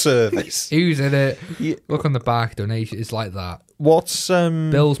order of service. Who's in it? Yeah. Look on the back. Donation. It's like that. What's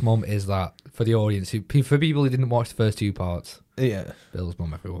Bill's mum is that for the audience. For people who didn't watch the first two parts. Yeah. Bill's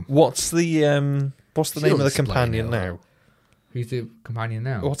mum. Everyone. What's the name of the explain companion it. now? Who's the companion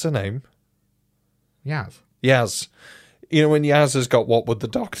now? What's her name? Yaz. Yaz. You know when Yaz has got "What would the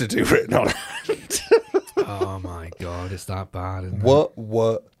doctor do" written on it? Oh my god, it's that bad. Isn't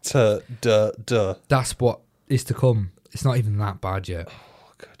it? Duh. That's what is to come. It's not even that bad yet.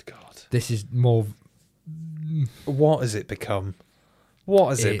 Oh, good God. This is more. What has it become?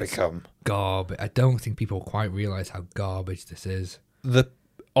 What has it It's become? garbage. I don't think people quite realise how garbage this is.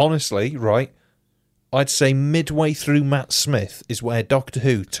 Honestly, right, I'd say midway through Matt Smith is where Doctor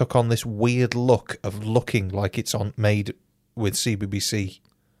Who took on this weird look of looking like it's made with CBBC Do you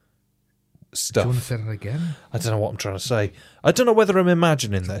want to stuff. say that again? I don't know what I'm trying to say. I don't know whether I'm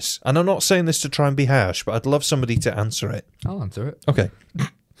imagining this, and I'm not saying this to try and be harsh, but I'd love somebody to answer it. I'll answer it. Okay.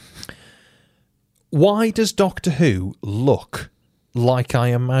 Why does Doctor Who look like I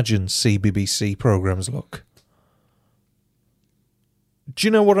imagine CBBC programmes look? Do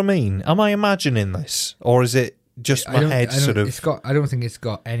you know what I mean? Am I imagining this? Or is it just my head sort of... I don't think it's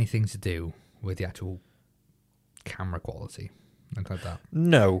got anything to do with the actual camera quality. Anything like that.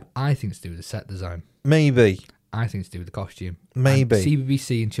 No. I think it's to do with the set design. Maybe. I think it's to do with the costume. Maybe. And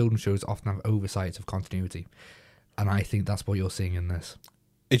CBBC and children's shows often have oversights of continuity. And I think that's what you're seeing in this.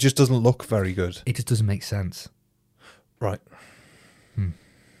 It just doesn't look very good. It just doesn't make sense. Right.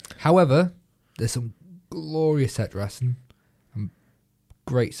 However, there's some glorious set dressing. And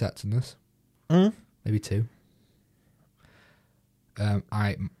great sets in this. Maybe two.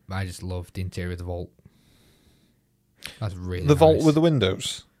 I just love the interior of the vault. That's really The vault nice. with the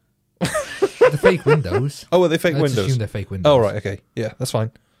windows. the fake windows. Oh, are they fake Let's windows? assume they're fake windows. Oh, right, okay. Yeah, that's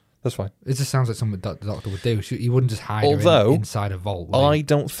fine. That's fine. It just sounds like something the Doctor would do. He wouldn't just hide her Although, inside a vault. would he? I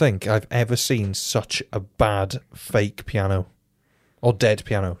don't think I've ever seen such a bad fake piano. Or dead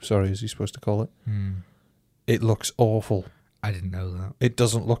piano, sorry, as you're supposed to call it. It looks awful. I didn't know that. It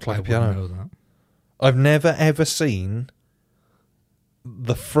doesn't look like I a wouldn't piano. know that. I've never ever seen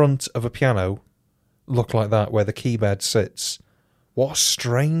the front of a piano look like that, where the keyboard sits. What a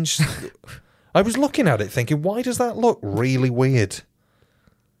strange... I was looking at it thinking, why does that look really weird?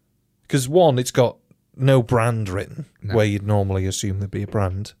 Because one, it's got no brand written, where you'd normally assume there'd be a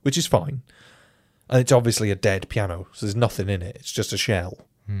brand, which is fine. And it's obviously a dead piano, so there's nothing in it. It's just a shell.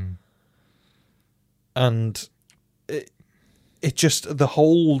 And it just, the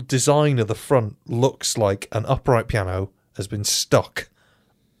whole design of the front looks like an upright piano has been stuck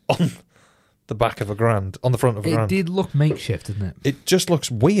on the back of a grand, on the front of a It grand. did look makeshift, didn't it? It just looks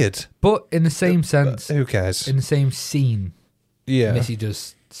weird. But in the same sense, Who cares? in the same scene, Yeah. Missy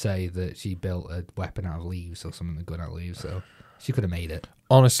does say that she built a weapon out of leaves or something good out of leaves, so she could have made it.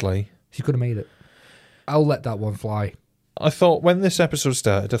 Honestly, She could have made it. I'll let that one fly. I thought when this episode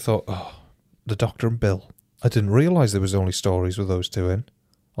started, I thought, oh, the Doctor and Bill. I didn't realise there was only stories with those two in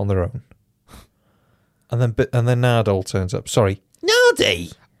on their own. And then Nardole turns up. Sorry,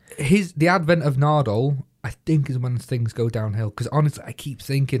 Nardy! The advent of Nardole, I think, is when things go downhill. Because honestly, I keep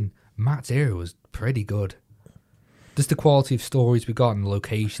thinking Matt's era was pretty good. Just the quality of stories we got and the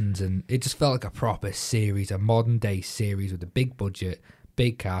locations, and it just felt like a proper series, a modern day series with a big budget,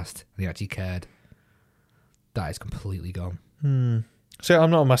 big cast, and they actually cared. That is completely gone. See,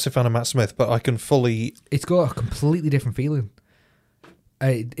 I'm not a massive fan of Matt Smith, but I can fully... It's got a completely different feeling.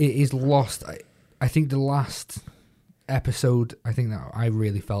 It is lost. I think the last episode, I think that I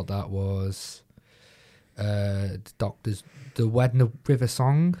really felt that was the Wedding River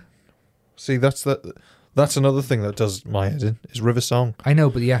Song. See, that's another thing that does my head in, is River Song. I know,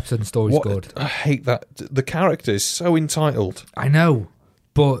 but the episode and story's good. I hate that. The character is so entitled. I know,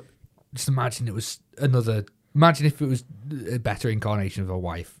 but just imagine it was another... Imagine if it was a better incarnation of a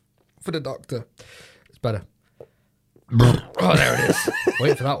wife for the Doctor. It's better. Oh, there it is.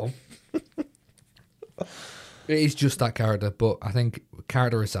 Wait for that one. It is just that character, but I think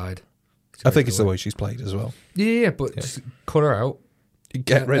character aside... I think it's the way she's played as well. Yeah, but just cut her out.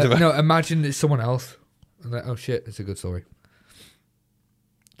 Get rid of her. No, imagine it's someone else. And like, oh shit, it's a good story.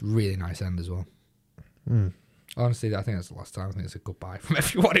 Really nice end as well. Honestly, I think that's the last time. I think it's a goodbye from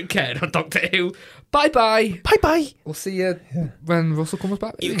everyone who cared on Doctor Who. Bye-bye. Bye-bye. We'll see you when Russell comes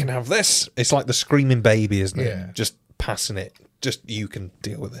back. You can have this. It's like the screaming baby, isn't it? Yeah. Just passing it. Just you can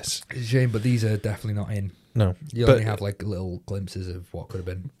deal with this. It's a shame, but these are definitely not in. No. You only have like little glimpses of what could have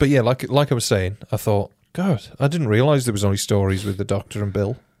been. But yeah, like I was saying, I thought, God, I didn't realise there was only stories with the Doctor and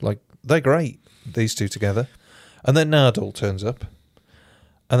Bill. Like, they're great, these two together. And then Nardole turns up.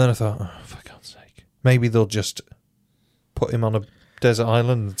 And then I thought, oh, for God's sake. Maybe they'll just put him on a desert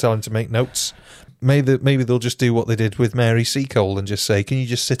island and tell him to make notes. Maybe they'll just do what they did with Mary Seacole and just say, can you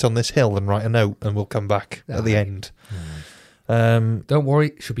just sit on this hill and write a note and we'll come back at the end. Don't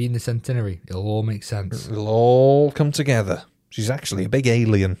worry, she'll be in the centenary. It'll all make sense. It'll all come together. She's actually a big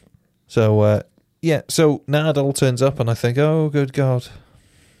alien. So, so Nardole turns up and I think, oh, good God.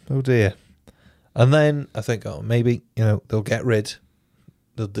 Oh, dear. And then I think, oh, maybe, they'll get rid.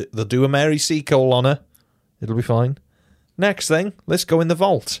 They'll do a Mary Seacole on her. It'll be fine. Next thing, let's go in the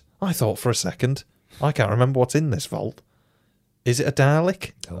vault. I thought for a second, I can't remember what's in this vault. Is it a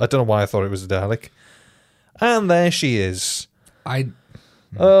Dalek? I don't know why I thought it was a Dalek. And there she is.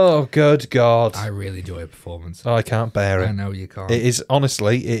 Oh, good God. I really enjoy her performance. Oh, I can't bear it. I know you can't. It is,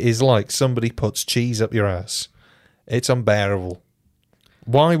 honestly, it is like somebody puts cheese up your ass. It's unbearable.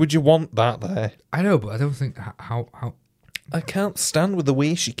 Why would you want that there? I know, but I don't think how I can't stand with the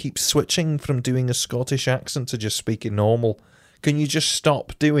way she keeps switching from doing a Scottish accent to just speaking normal. Can you just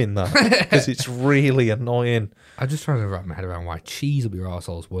stop doing that? Because it's really annoying. I'm just trying to wrap my head around why cheese up your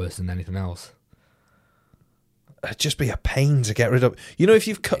arsehole is worse than anything else. It'd just be a pain to get rid of. You know, if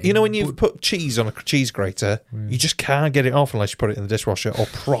you've cut, you know, when you've put cheese on a cheese grater, you just can't get it off unless you put it in the dishwasher or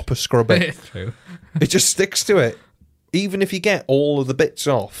proper scrub it. It's true. It just sticks to it. Even if you get all of the bits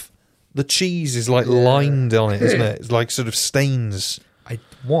off, the cheese is like lined on it, isn't it? It's like sort of stains. I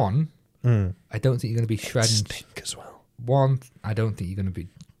don't think you're going to be shredding. Stink as well. One, I don't think you're going to be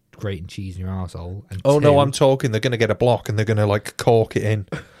grating cheese in your arsehole. And Oh, no, two- I'm talking. They're going to get a block and they're going to like cork it in.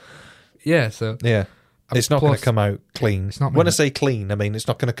 Yeah, so Yeah. It's not going to plus, come out clean. it's not When I made- say clean, I mean it's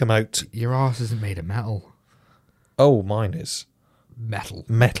not going to come out. your arse isn't made of metal. Oh, mine is Metal.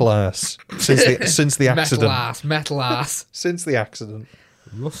 metal ass since the accident. Metal ass. Since the accident.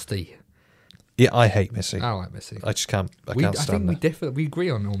 Rusty. Yeah, I hate Missy. I like Missy. I just can't. I I can't think stand we that. differ. We agree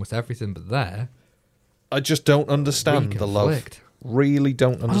on almost everything, but there, I just don't understand we the love. conflict. Really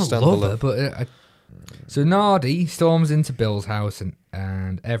don't I understand don't the love love. her, but so Nardi storms into Bill's house,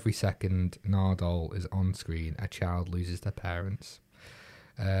 and every second Nardole is on screen, a child loses their parents.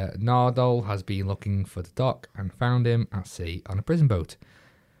 Nardole has been looking for the Doc and found him at sea on a prison boat.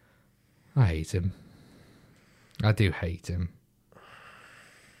 I hate him. I do hate him.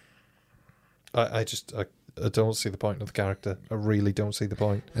 I don't see the point of the character. I really don't see the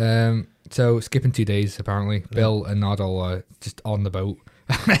point. So skipping 2 days, apparently, Bill and Nardole are just on the boat.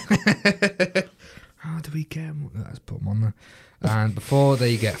 How do we get him? Let's put them on there. And before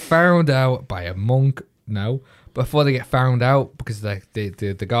they get found out by a monk, before they get found out, because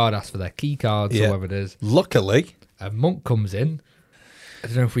the guard asked for their key cards Yeah. or whatever it is, Luckily, a monk comes in. I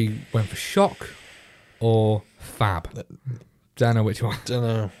don't know if we went for shock or fab. Don't know which one. don't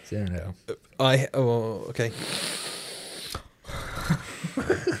know. Don't know. Okay.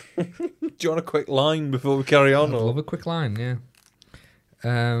 Do you want a quick line before we carry on? I'd Or? love a quick line, yeah.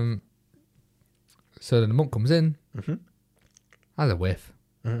 So then the monk comes in, has a whiff,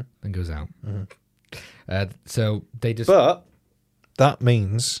 then goes out. So they just But that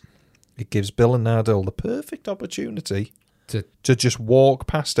means it gives Bill and Nardole the perfect opportunity to to just walk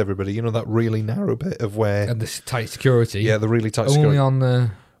past everybody. You know, that really narrow bit of where, and this tight security. yeah, the really tight only security. on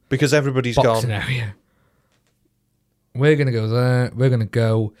the Because everybody's boxing gone. area. We're gonna go there. We're gonna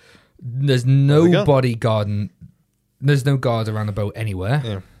go. There's we nobody guarding. There's no guards around the boat anywhere,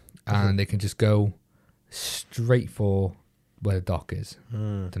 Yeah. and they can just go straight for where the dock is.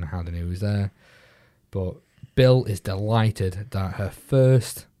 Don't know how they knew he was there, but Bill is delighted that her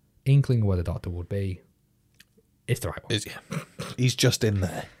first inkling of where the doctor would be is the right one. He's just in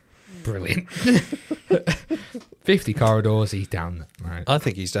there. Brilliant. 50 corridors. He's down. Right. I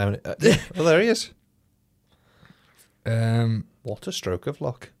think he's down. Well, there he is. What a stroke of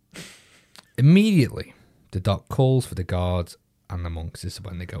luck. Immediately, the doc calls for the guards and the monks. This is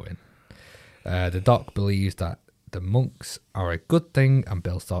when they go in. The doc believes that the monks are a good thing, and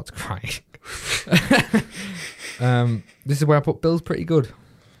Bill starts crying. This is where I put Bill's pretty good.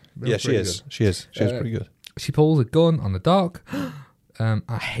 Yeah, she is. She is. She is pretty good. She pulls a gun on the doc.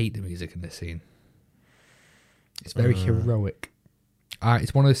 I hate the music in this scene. It's very heroic.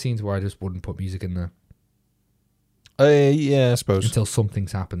 It's one of those scenes where I just wouldn't put music in there Yeah, I suppose. until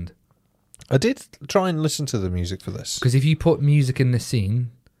something's happened. I did try and listen to the music for this. Because if you put music in this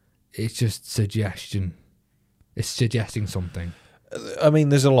scene, it's just suggestion. It's suggesting something. I mean,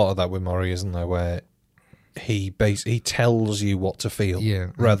 there's a lot of that with Murray, isn't there, where he tells you what to feel,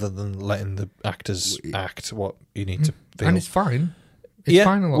 Yeah. rather than letting the actors act what you need to feel. And it's fine. It's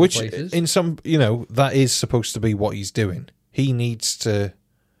fine in a lot which of places. in some, that is supposed to be what he's doing. He needs to.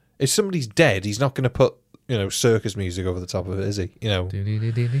 If somebody's dead, he's not going to put circus music over the top of it, is he?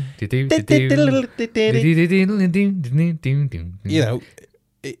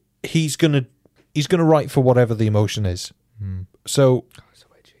 He's gonna write for whatever the emotion is. So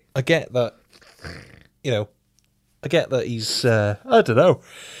I get that. I get that he's. I don't know.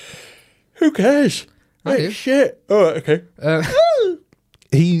 Who cares? I do. Shit. Oh, okay.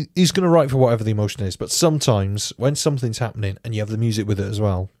 He's going to write for whatever the emotion is, but sometimes when something's happening and you have the music with it as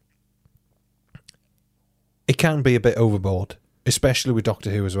well, it can be a bit overboard, especially with Doctor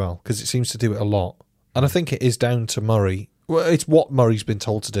Who as well, because it seems to do it a lot. And I think it is down to Murray. Well, it's what Murray's been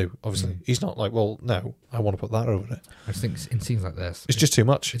told to do, obviously. He's not like, well, no, I want to put that over it. I just think in scenes like this, It's just too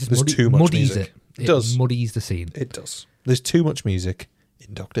much. it just There's too much muddies music. it. It does. Muddies the scene. It does. There's too much music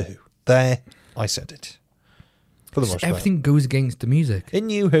in Doctor Who. There, I said it. For the most part. Everything goes against the music. In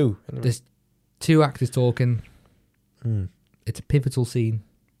New Who. There's two actors talking. It's a pivotal scene.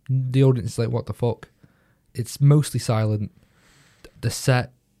 The audience is like, what the fuck? It's mostly silent. The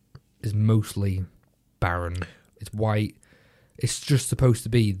set is mostly barren. It's white. It's just supposed to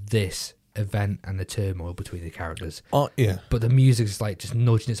be this event and the turmoil between the characters. Yeah. But the music's like just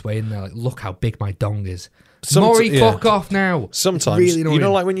nudging its way in there. Like, look how big my dong is. Somet- Maury, yeah. fuck off now. Sometimes, It's really you know,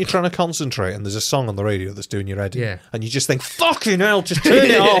 annoying. like when you're trying to concentrate and there's a song on the radio that's doing your head in, Yeah. and you just think, fucking hell, just turn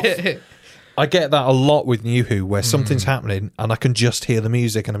it off. I get that a lot with New Who, where something's happening and I can just hear the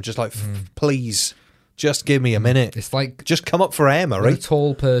music and I'm just like, please, just give me a minute. It's like Just come up for air, when Murray. a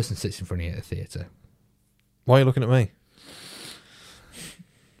tall person sits in front of you at a theatre. Why are you looking at me?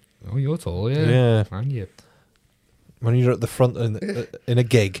 Oh, you're tall, yeah. Yeah. And you. When you're at the front in a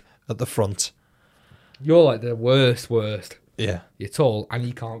gig at the front. You're like the worst. Yeah. You're tall and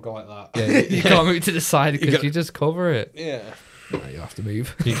you can't go like that. Yeah, You can't move to the side because got- you just cover it. Yeah. No, you have to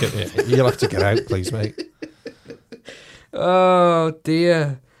move. You'll have to get out, please, mate. Oh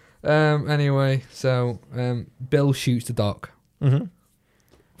dear. Anyway, so Bill shoots the doc. Mm-hmm.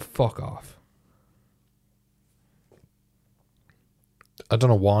 Fuck off. I don't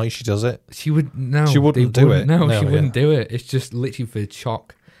know why she does it. She would no. She wouldn't they do wouldn't- it. No, No, she yeah. wouldn't do it. It's just literally for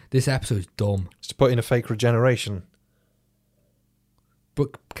shock. This episode's dumb. It's to put in a fake regeneration.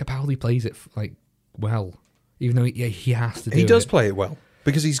 But Capaldi plays it like well, even though he has to. Do He does it. play it well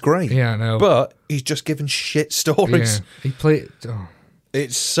because he's great. Yeah, I know. But he's just given shit stories. yeah, he played. Oh,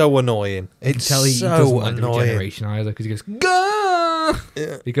 It's so annoying. you can It's tell he so doesn't like the annoying. regeneration either because he goes go.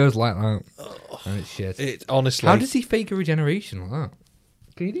 Yeah. He goes like that, and it's shit. It honestly. How does he fake a regeneration like that?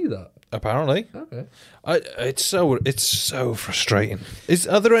 Can you do that? Apparently, Okay. it's so frustrating.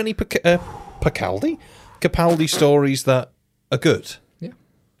 Are there any Capaldi stories that are good? Yeah.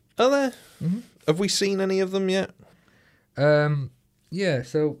 Are there? Mm-hmm. Have we seen any of them yet? Yeah.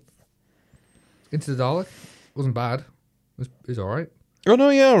 So, Into the Dalek wasn't bad. It was all right. Oh no,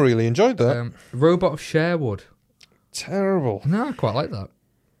 yeah, I really enjoyed that. Robot of Sherwood. Terrible. No, I quite like that.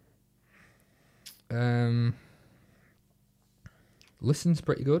 Listen's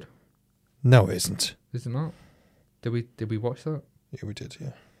pretty good. No, it isn't. Is it not? Did we watch that? Yeah, we did.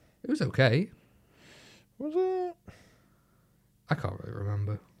 Yeah. It was okay. Was it? I can't really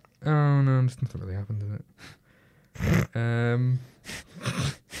remember. Oh no, just nothing really happened in it.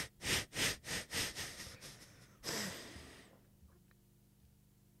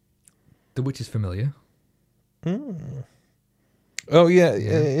 The Witch is familiar. Oh yeah,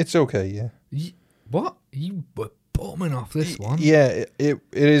 it's okay. Yeah. What? You were bombing off this one. Yeah, it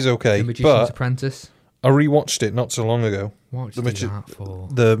is okay. The Magician's But Apprentice. I rewatched it not so long ago. What The did you do Magi- that for?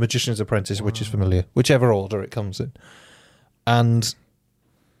 The Magician's Apprentice, which is familiar, whichever order it comes in, and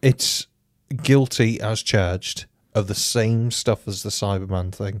it's guilty as charged of the same stuff as the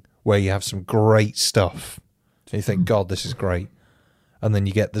Cyberman thing, where you have some great stuff, and you think, God, this is great, and then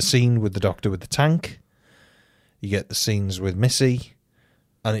you get the scene with the Doctor with the tank, you get the scenes with Missy,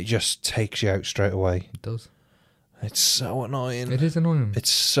 and it just takes you out straight away. It does. It's so annoying. It is annoying.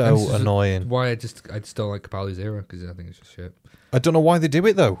 It's And so this is annoying. Why I just don't like Capaldi's era because I think it's just shit. I don't know why they do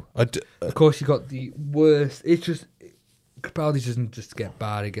it though. Of course, you got the worst. It's just Capaldi doesn't just get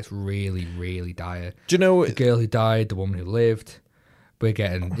bad; it gets really, really dire. Do you know? The girl who died, the woman who lived. We're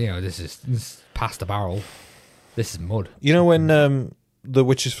getting, this is past the barrel. This is mud. You know when the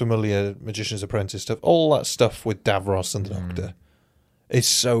Witch is Familiar, Magician's Apprentice stuff, all that stuff with Davros and the Doctor, is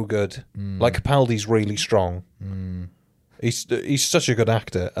so good. Like Capaldi's really strong. He's such a good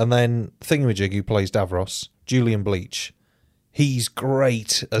actor. And then Thingamajig, who plays Davros, Julian Bleach, he's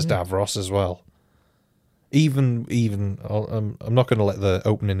great as Davros as well. Even I'm not going to let the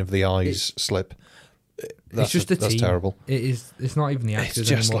opening of the eyes slip. It's just the that's team. terrible. It is. It's not even the actors. It's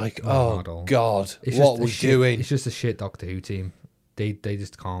just anymore. like, Not oh at all. God, It's what just a we're shit- doing. It's just a shit Doctor Who team. They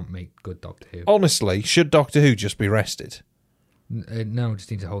just can't make good Doctor Who. Honestly, should Doctor Who just be rested? No,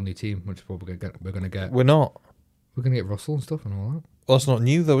 just needs a whole new team, which is what we're gonna get. We're not. We're gonna get Russell and stuff and all that. Well, it's not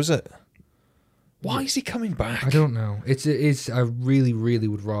new though, is it? Why is he coming back? I don't know. It is. I really, really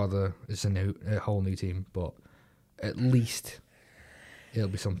would rather it's a whole new team, but at least it'll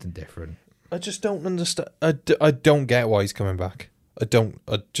be something different. I just don't understand. I don't get why he's coming back. I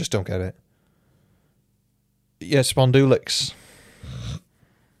just don't get it. Yeah, Spondulix.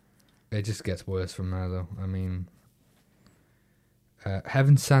 It just gets worse from there, though. I mean,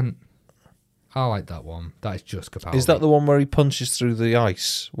 Heaven Sent. I like that one. That is just Capaldi. Is that the one where he punches through the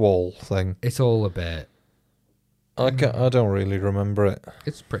ice wall thing? It's all a bit. I don't really remember it.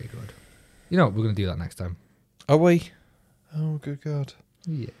 It's pretty good. You know what? We're going to do that next time. Are we? Oh, good God.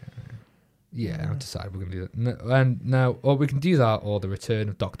 Yeah, I've decided we're going to do that. Now, or we can do that or the return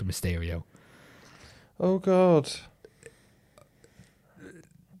of Dr. Mysterio. Oh, God.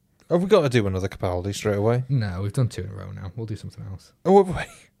 Have we got to do another Capaldi straight away? No, we've done 2 in a row now. We'll do something else. Oh, have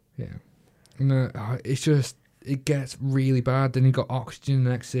we? Yeah. No, it's just, it gets really bad. Then you got Oxygen in the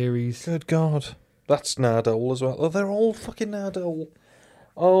next series. Good God. That's Nardole as well. Oh, they're all fucking Nardole.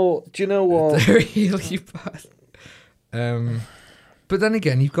 Oh, do you know what? They're really bad. But then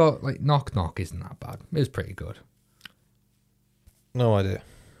again, you've got, like, Knock Knock isn't that bad. It was pretty good. No idea.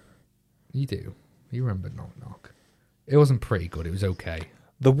 You do. You remember Knock Knock. It wasn't pretty good. It was okay.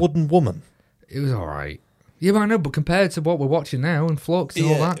 The Wooden Woman. It was alright. Yeah, but I know, but compared to what we're watching now and Flux and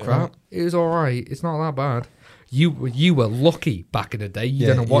all that crap, it was alright. It's not that bad. You were lucky back in the day. You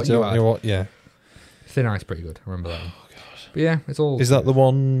don't know what you had. Yeah. Thin Ice pretty good. I remember that one. But yeah, it's all... Is that the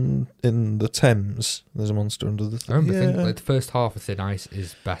one in the Thames? There's a monster under the I remember thinking, like, the first half of Thin Ice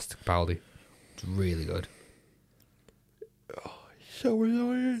is best Capaldi. It's really good. So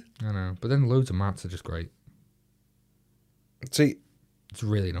annoying. I know. But then loads of Mats are just great. See, It's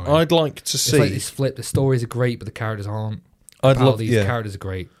really annoying. I'd like to It's see... like this flip. The stories are great, but the characters aren't. I'd love... Capaldi's Yeah. characters are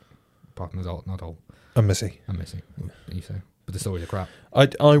great. Apart from not all. And Missy. I'm missing. You say. But the stories are crap.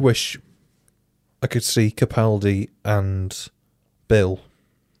 I wish I could see Capaldi and Bill.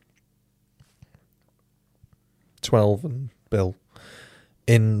 12 and Bill.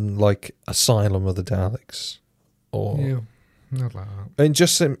 In, like, Asylum of the Daleks. Or... Yeah. Not like that. And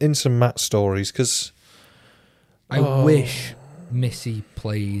just in some Matt stories, because... I wish Missy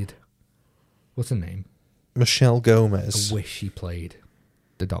played... What's her name? Michelle Gomez. I wish she played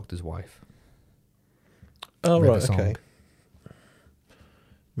the Doctor's wife. Oh, Read right, the song. okay.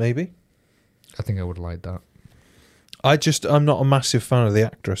 Maybe. I think I would like that. I'm not a massive fan of the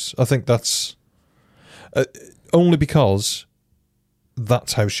actress. I think that's... only because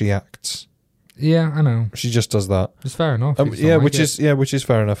that's how she acts. Yeah, I know. She just does that. It's fair enough. You just don't Yeah, like which is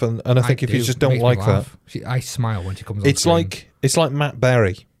fair enough. And I think if you just don't Makes me like that... laugh. I smile when she comes on It's screen. like Matt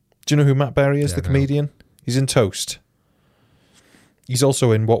Berry. Do you know who Matt Berry is, Yeah, the I know. comedian? He's in Toast. He's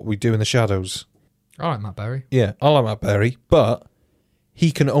also in What We Do in the Shadows. I like Matt Berry. Yeah, I like Matt Berry, but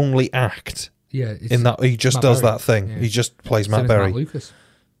he can only act Yeah, it's in that. He just Matt does Berry. that thing. Yeah. He just plays Same Matt as Berry. Matt Lucas.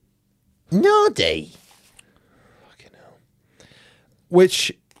 Naughty. Fucking hell.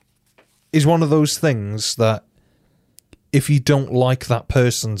 Which is one of those things that if you don't like that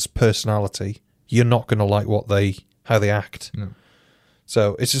person's personality, you're not going to like how they act. No.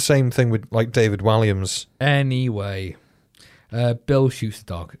 So it's the same thing with like David Walliams. Anyway, Bill shoots the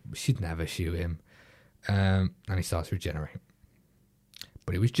dog. She'd never shoot him. And he starts to regenerate.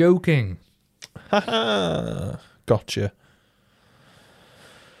 But he was joking. Haha. Gotcha.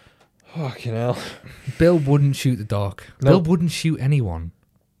 Fucking hell. Bill wouldn't shoot the dog. No. Bill wouldn't shoot anyone.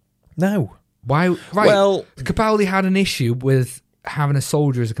 No. Why? Right. Well- Capaldi had an issue with having a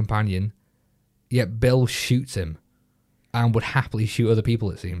soldier as a companion, yet Bill shoots him and would happily shoot other people,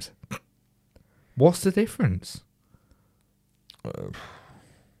 it seems. What's the difference? A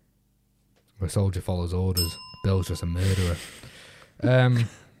soldier follows orders. Bill's just a murderer.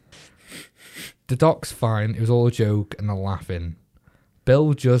 The doc's fine. It was all a joke and they're laughing.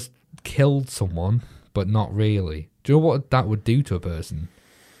 Bill just killed someone, but not really. Do you know what that would do to a person?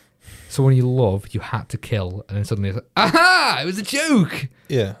 Someone you love, you had to kill, and then suddenly it's like, aha! It was a joke!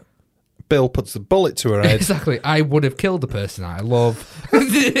 Yeah. Bill puts the bullet to her head. Exactly. I would have killed the person I love.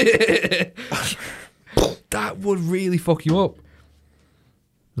 That would really fuck you up.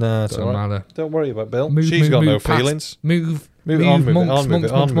 No, it's Doesn't all right. matter. Don't worry about Bill. Move, She's move, got no move past- feelings. Move On, move monks, it,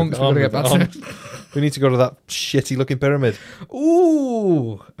 monks, on, monks. move We've it, got to on, get move it, back to on. We need to go to that shitty looking pyramid.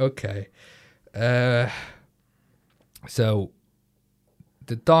 Ooh, okay. So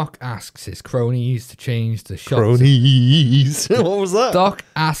the Doc asks his cronies to change the shots. Cronies. What was that? Doc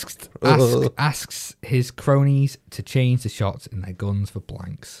asks his cronies to change the shots in their guns for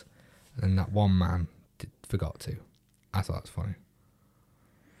blanks, and that one man forgot to. I thought that was funny.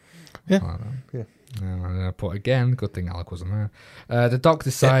 Yeah. I don't know. Yeah. But again, good thing Alec wasn't there. The Doc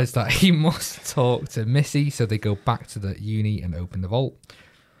decides that he must talk to Missy, so they go back to the uni and open the vault.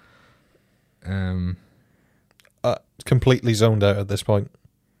 Completely zoned out at this point.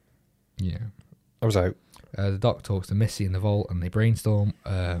 Yeah. I was out. The Doc talks to Missy in the vault, and they brainstorm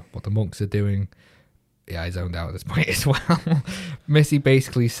what the monks are doing. Yeah, I zoned out at this point as well. Missy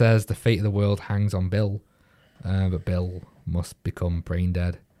basically says the fate of the world hangs on Bill, but Bill must become brain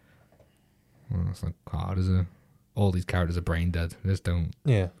dead. Well, it's like hard as a. All these characters are brain dead. I just don't.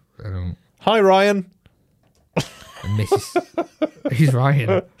 Yeah. I don't. Hi, Ryan. And Mrs. He's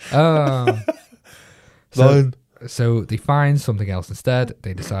Ryan. Oh. Ryan. So they find something else instead.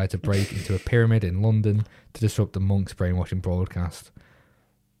 They decide to break into a pyramid in London to disrupt the monks' brainwashing broadcast.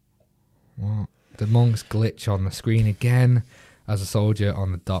 What? The monks glitch on the screen again as a soldier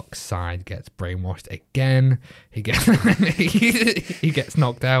on the dock's side gets brainwashed again. He gets he gets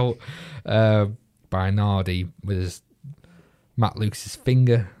knocked out by Nardi with his Matt Lucas's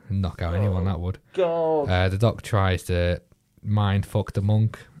finger and knock out anyone that would. God. The doc tries to mind fuck the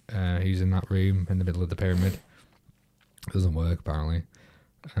monk who's in that room in the middle of the pyramid. Doesn't work apparently,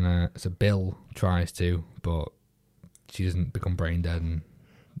 and so Bill tries to, but she doesn't become brain dead and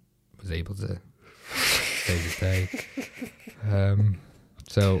was able to save the day.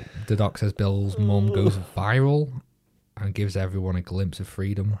 So the doc says Bill's mum goes viral and gives everyone a glimpse of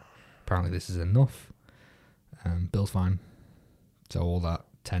freedom. Apparently this is enough. Bill's fine. So all that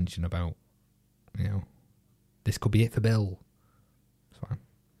tension about, this could be it for Bill. It's fine.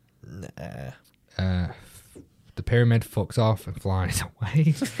 Nah. The pyramid fucks off and flies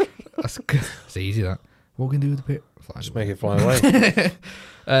away. That's good. It's easy, that. What can we do with the pyramid? Just make it fly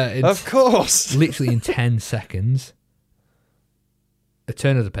away. Of course. Literally in 10 seconds, a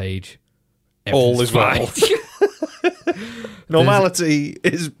turn of the page, All is well. fine. Normality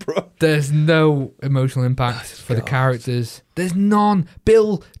is There's no emotional impact for the characters. There's none.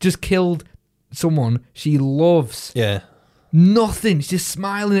 Bill just killed someone she loves. Yeah. Nothing. She's just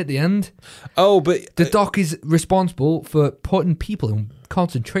smiling at the end. Oh, but The doc is responsible for putting people in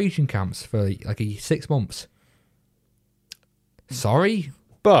concentration camps for like 6 months. Sorry?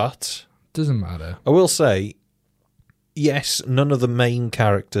 But Doesn't matter. I will say, yes, none of the main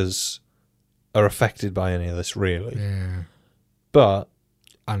characters are affected by any of this, really. Yeah. But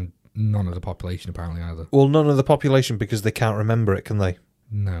And none of the population apparently either. well, none of the population because they can't remember it, can they?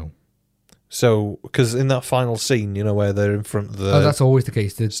 No. So, because in that final scene, where they're in front of the that's always the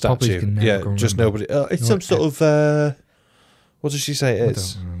case. The population statue, can never go just remember. nobody. It's No, some sort of. What does she say it I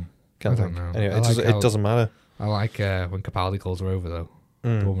is? don't know. Can't I don't think. know. Anyway, I like how- it doesn't matter. I like when Capaldi calls her over though.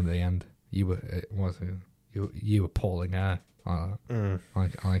 The woman at the end. You were appalling her. I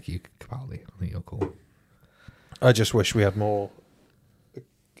like you, Capaldi. I think you're cool. I just wish we had more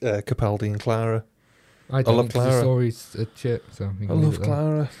Capaldi and Clara. I don't, love 'cause the Clara. story's shit. So you I can leave love it there.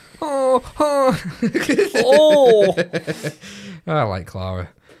 Clara. Oh. Oh, I like Clara.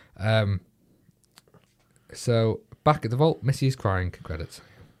 So back at the vault, Missy is crying. Credits.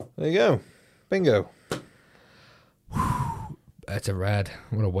 there you go. Bingo. It's a red.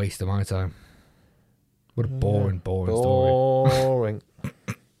 What a waste of my time. What a boring story. Boring.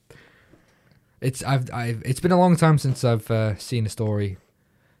 It's been a long time since I've seen a story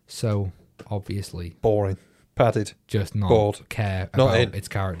so obviously Boring. Padded. just not Bored. care Not about in. its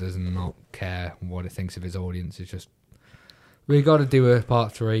characters and not care what it thinks of its audience. It's just we got to do a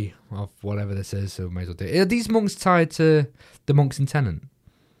part 3 of whatever this is, so we may as well do it. Are these monks tied to the monks in Tenant?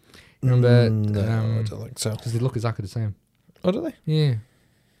 Remember? No, I don't think so. Because they look exactly the same. Oh, do they? Yeah.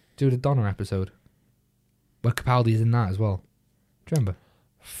 Do the Donner episode. Where Capaldi's in that as well. Do you remember?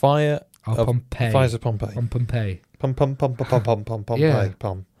 Fire. Oh, of Pompeii. Fires of Pompeii. Pompeii. Pompeii. Yeah.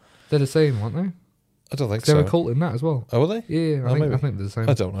 Pom. They're the same, aren't they? I don't think They're so. a cult in that as well. Oh, are they? Yeah, Oh, maybe. I think they're the same.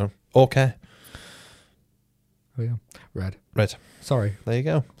 I don't know. Okay. Oh, yeah. Red. Red. Sorry. There you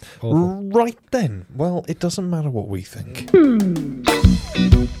go. Awful. Right then. Well, it doesn't matter what we think. Can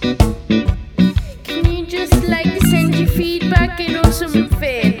you just send your feedback in or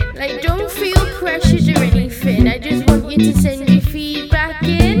something? Like, don't feel pressured or anything. I just want you to send your feedback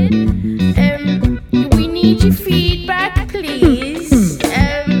in. We need your feedback, please.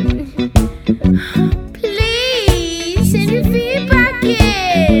 Please send your feedback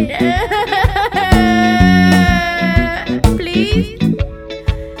in. Please,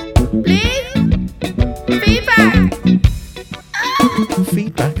 feedback.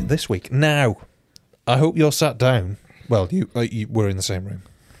 Feedback this week. Now, I hope you're sat down. Well, you were in the same room.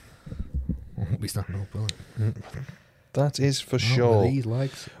 We starting up, will it? That is for Not sure. with these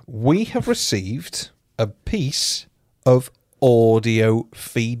legs. We have received a piece of audio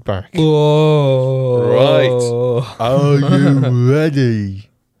feedback. Oh. Right. Are you ready?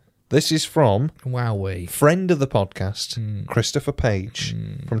 This is from Wowee. friend of the podcast, Christopher Page,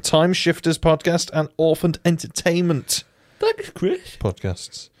 from Time Shifters podcast and Orphaned Entertainment Thanks, Chris.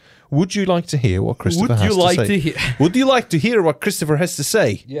 podcasts. Would you like to hear what Christopher has to say? hear? Would you like to hear what Christopher has to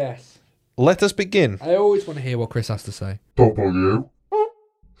say? Yes. Let us begin. I always want to hear what Chris has to say. W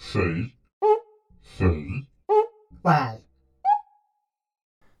C C Well,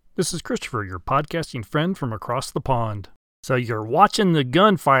 This is Christopher, your podcasting friend from across the pond. So you're watching the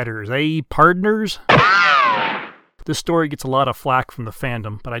gunfighters, eh, partners? This story gets a lot of flack from the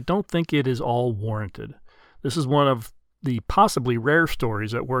fandom, but I don't think it is all warranted. This is one of the possibly rare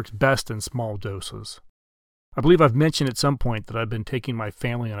stories that works best in small doses. I believe I've mentioned at some point that I've been taking my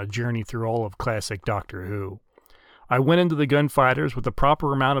family on a journey through all of classic Doctor Who. I went into the gunfighters with the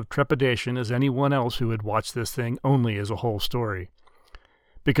proper amount of trepidation as anyone else who had watched this thing only as a whole story.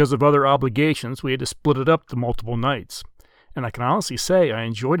 Because of other obligations, we had to split it up to multiple nights. And I can honestly say I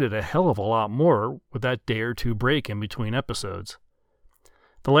enjoyed it a hell of a lot more with that day or two break in between episodes.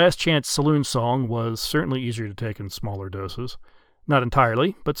 The Last Chance Saloon song was certainly easier to take in smaller doses. Not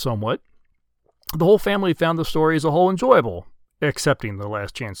entirely, but somewhat. The whole family found the story as a whole enjoyable, excepting The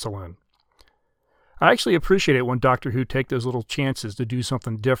Last Chance Saloon. I actually appreciate it when Doctor Who take those little chances to do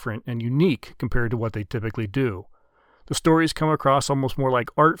something different and unique compared to what they typically do. The stories come across almost more like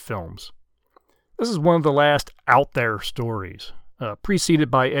art films. This is one of the last out-there stories, preceded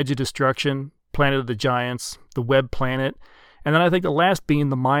by Edge of Destruction, Planet of the Giants, The Web Planet, and then I think the last being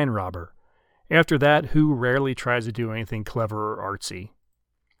The Mind Robber. After that, Who rarely tries to do anything clever or artsy.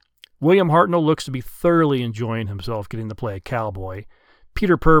 William Hartnell looks to be thoroughly enjoying himself getting to play a cowboy.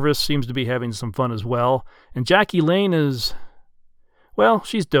 Peter Purvis seems to be having some fun as well, and Jackie Lane is, well,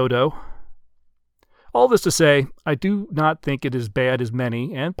 she's Dodo. All this to say, I do not think it is as bad as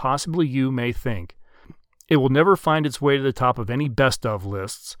many, and possibly you, may think. It will never find its way to the top of any best of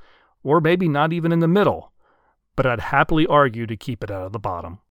lists, or maybe not even in the middle, but I'd happily argue to keep it out of the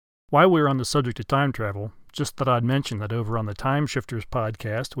bottom. While we're on the subject of time travel, just thought I'd mention that over on the Time Shifters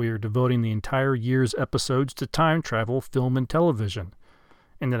podcast, we are devoting the entire year's episodes to time travel, film, and television.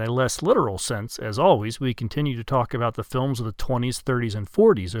 And in a less literal sense, as always, we continue to talk about the films of the 20s, 30s, and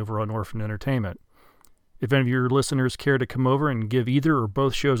 40s over on Orphan Entertainment. If any of your listeners care to come over and give either or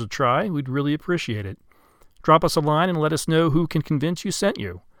both shows a try, we'd really appreciate it. Drop us a line and let us know who can convince you sent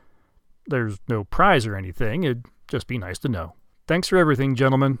you. There's no prize or anything, it'd just be nice to know. Thanks for everything,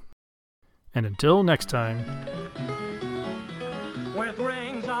 gentlemen. And until next time. With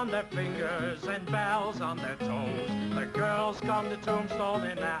rings on their fingers and bells on their toes, the girls come to Tombstone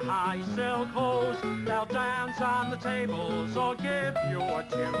in their high silk hose. They'll dance on the tables or give you a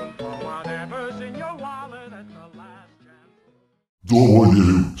tune for whatever's in your wallet at the last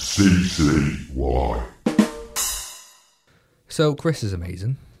chance. WCCY. So Chris is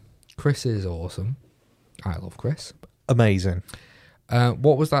amazing. Chris is awesome. I love Chris. Amazing.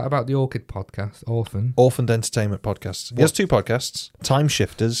 What was that about the Orchid podcast? Orphaned Entertainment podcast. He has two podcasts, Time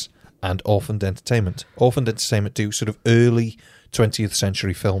Shifters and Orphaned Entertainment. Orphaned Entertainment do sort of early 20th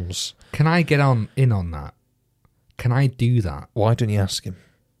century films. Can I get in on that? Can I do that? Why don't you ask him?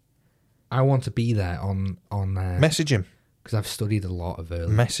 I want to be there on Message him. because I've studied a lot of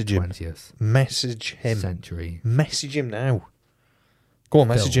early Message him. 20th Message him. century. Message him now. Go on,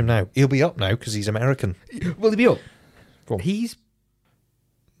 message him now. He'll be up now because he's American. Will he be up? Go on. He's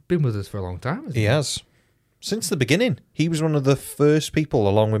been with us for a long time, hasn't He has. Since the beginning. He was one of the first people,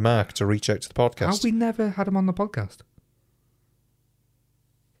 along with Mark, to reach out to the podcast. Have we never had him on the podcast?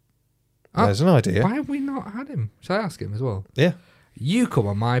 There's an idea. Why have we not had him? Shall I ask him as well? Yeah. You come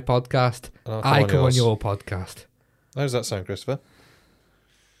on my podcast, And I'll I come on yours. your podcast. How does that sound, Christopher?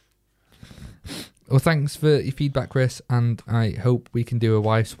 Well, thanks for your feedback, Chris, and I hope we can do a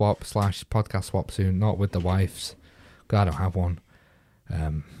wife swap / podcast swap soon. Not with the wives, because I don't have one.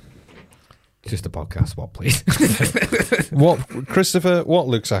 Just a podcast swap, please. What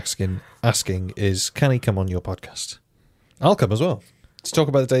Luke's asking is, can he come on your podcast? I'll come as well. To talk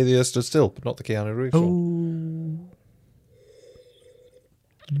about the day the Earth stood still, but not the Keanu Reeves one.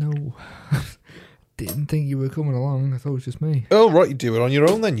 No. Didn't think you were coming along. I thought it was just me. Oh, right, you do it on your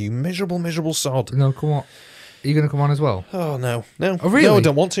own then, you miserable, miserable sod. No, come on. Are you going to come on as well? Oh, no. Oh, really? No, I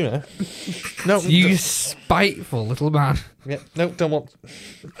don't want to now. No. You spiteful little man. Yeah, no, don't want.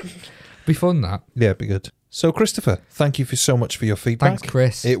 Be fun, that. Yeah, it'd be good. So, Christopher, thank you so much for your feedback. Thanks,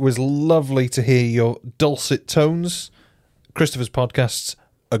 Chris. It was lovely to hear your dulcet tones. Christopher's podcasts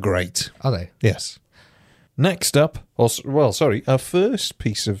are great. Are they? Yes. Next up, our first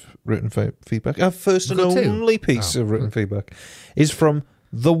piece of written feedback, our first and We've got two. only piece of written feedback is from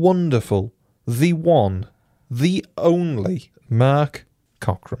the wonderful, the one, the only Mark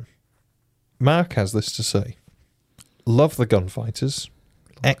Cochran. Mark has this to say. Love the Gunfighters.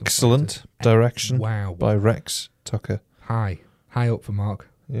 Excellent direction Wow. by Rex Tucker. High up for Mark.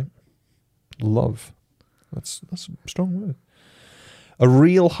 Yeah. Love. That's a strong word. A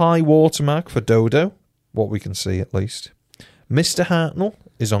real high watermark for Dodo, what we can see at least. Mr. Hartnell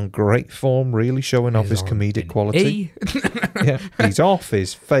is on great form, really showing off his comedic quality. Yeah, he's off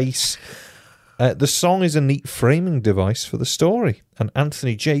his face. The song is a neat framing device for the story, and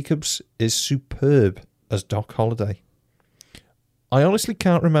Anthony Jacobs is superb as Doc Holliday. I honestly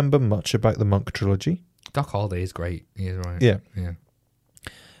can't remember much about the Monk trilogy. Doc Holliday is great. He is right. Yeah.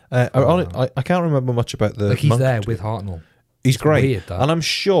 I can't remember much about the Like he's Monk there trilogy. with Hartnell. He's It's great. weird, that. And I'm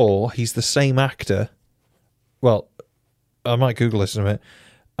sure he's the same actor. Well, I might Google this in a minute.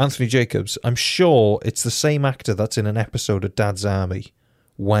 Anthony Jacobs, I'm sure it's the same actor that's in an episode of Dad's Army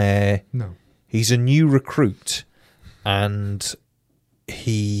where No. he's a new recruit and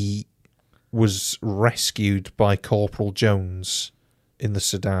he was rescued by Corporal Jones in the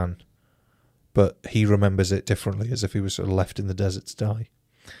Sudan, but he remembers it differently, as if he was sort of left in the desert to die.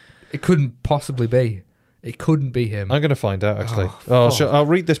 It couldn't possibly be. It couldn't be him. I'm going to find out, actually. Oh, I'll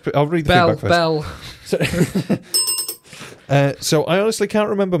read this. I'll read the feedback first. So I honestly can't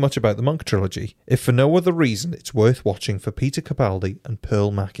remember much about the Monk trilogy. If for no other reason, it's worth watching for Peter Capaldi and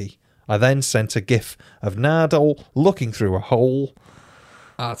Pearl Mackie. I then sent a gif of Nardole looking through a hole.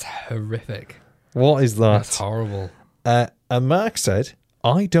 That's horrific. What is that? That's horrible. And Mark said,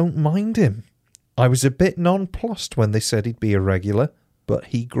 I don't mind him. I was a bit nonplussed when they said he'd be a regular, but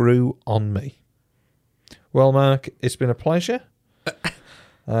he grew on me. Well, Mark, it's been a pleasure.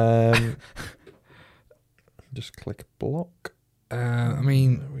 Just click block. I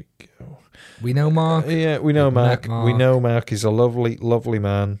mean, There we go. we know Mark. Yeah, we know We've met Mark. We know Mark is a lovely, lovely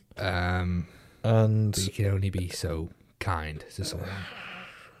man. And And you can only be so kind to someone.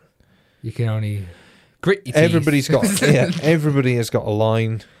 You can only grit your teeth. everybody has got a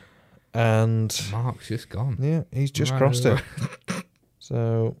line. And Mark's just gone. yeah, he's just Right crossed it. over.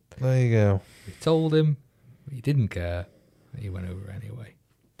 So there you go. We told him. He didn't care. He went over anyway.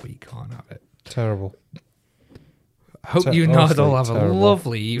 We can't have it. Terrible. Hope you not all have terrible. a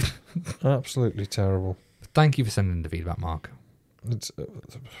lovely evening. Absolutely terrible. Thank you for sending the feedback, Mark. It's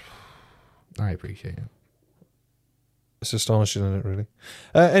I appreciate it. It's astonishing, isn't it, really?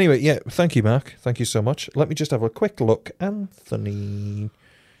 Anyway, yeah, thank you, Mark. Thank you so much. Let me just have a quick look. Anthony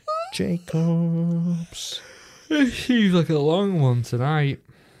Jacobs. It seems like a long one tonight.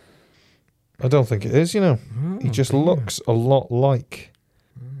 I don't think it is, you know. He just looks a lot like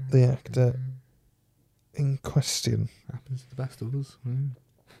the actor in question. Happens to the best of us.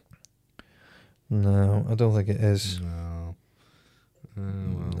 No, I don't think it is. No.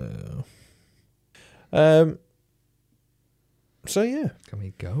 Well. No. So, yeah. Can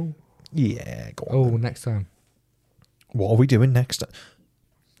we go? Yeah, go on. Oh, then. next time. What are we doing next?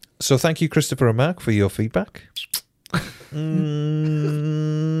 So thank you, Christopher and Mark, for your feedback.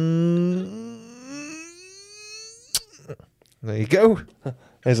 There you go.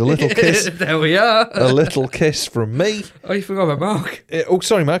 There's a little kiss. There we are. A little kiss from me. Oh, you forgot about Mark. Oh,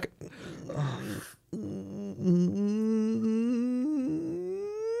 sorry, Mark.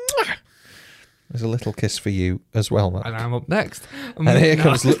 There's a little kiss for you as well, Mark. And I'm up next. And here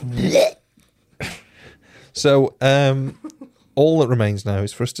comes... So, all that remains now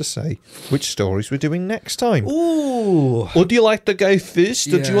is for us to say which stories we're doing next time. Ooh. Would you like to go first,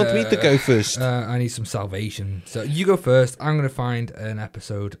 or do you want me to go first? I need some salvation. So you go first. I'm going to find an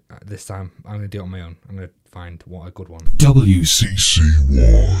episode this time. I'm going to do it on my own. I'm going to find what a good one.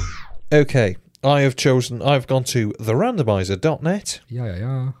 WCCY. Okay, I've gone to therandomizer.net.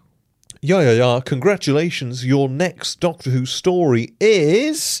 Yeah. Yeah. Congratulations, your next Doctor Who story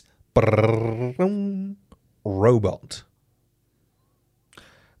is... Robot.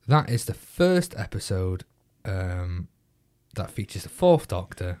 That is the first episode that features the Fourth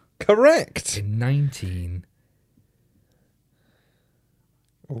Doctor Correct. in 1971.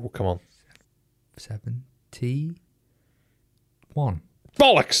 Oh, come on.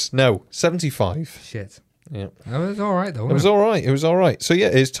 Bollocks! No, 75. Shit. Yeah. That was all right, though. It was all right. So, yeah,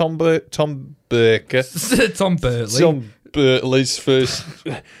 it's Tom Burker. Tom Burtley. Tom Burtley's first...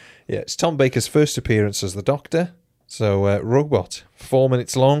 Yeah, it's Tom Baker's first appearance as the Doctor. So, Robot, 4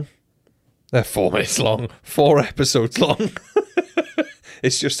 minutes long. 4 minutes long. 4 episodes long.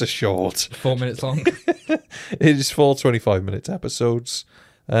 It's just a short. 4 minutes long. It is 4 25-minute episodes.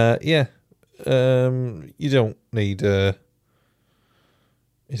 You don't need a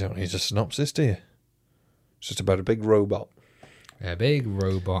synopsis, do you? It's just about a big robot. A big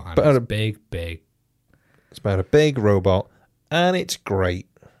robot, and But it's a- big. It's about a big robot, and it's great.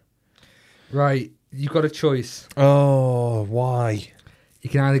 Right, you've got a choice. Oh, why? You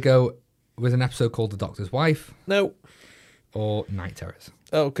can either go with an episode called The Doctor's Wife No. or Night Terrors.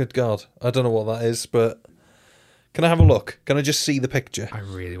 Oh, good God. I don't know what that is, but can I have a look? Can I just see the picture? I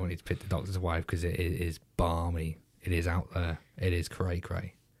really wanted to pick The Doctor's Wife because it is balmy. It is out there. It is cray.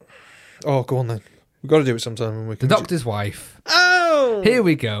 Oh, go on then. We've got to do it sometime when we The can. Doctor's Wife. Oh! Here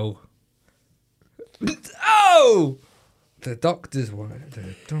we go. Oh! The Doctor's Wife.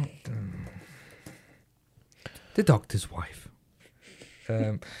 The Doctor's Wife.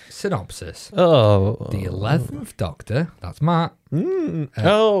 Synopsis. Oh. The 11th Doctor, that's Matt,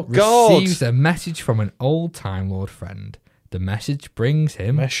 Oh, God. receives a message from an old Time Lord friend. The message brings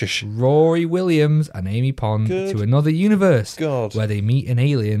him, Meshish. Rory Williams and Amy Pond, Good to another universe God. where they meet an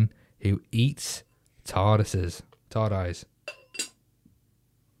alien who eats TARDISes. TARDIs.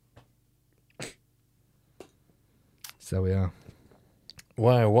 So we are.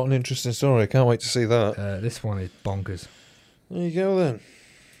 Wow, what an interesting story. I can't wait to see that. This one is bonkers. There you go then.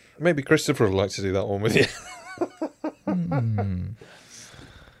 Maybe Christopher would like to do that one with you.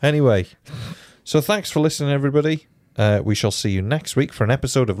 Anyway, so thanks for listening, everybody. We shall see you next week for an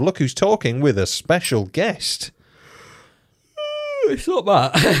episode of Look Who's Talking with a special guest. It's not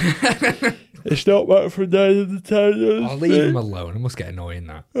that. It's not that for Day of the Titans. I'll leave him alone. It must get annoying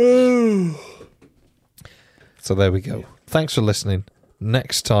that. So there we go. Thanks for listening.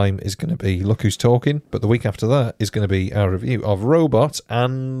 Next time is going to be Look Who's Talking, but the week after that is going to be our review of Robot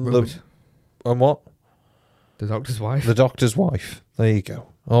and and what? The Doctor's Wife. The Doctor's Wife. There you go.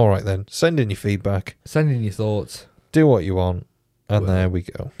 All right then. Send in your feedback. Send in your thoughts. Do what you want. And there we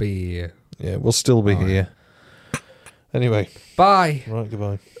go. Be here. Yeah, we'll still be here. Anyway. Bye. Right,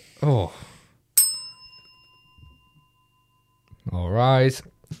 goodbye. Oh. All rise.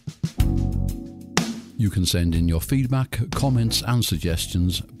 You can send in your feedback, comments and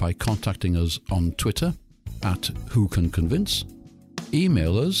suggestions by contacting us on Twitter @WhoCanConvince,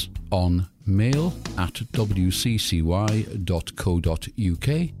 email us on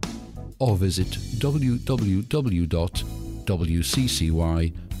mail@wccy.co.uk or visit www.wccy.co.uk.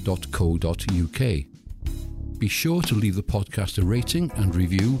 Be sure to leave the podcast a rating and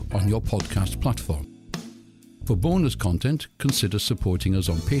review on your podcast platform. For bonus content, consider supporting us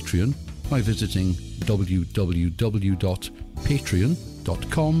on Patreon by visiting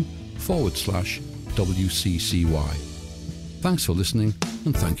www.patreon.com/WCCY. Thanks for listening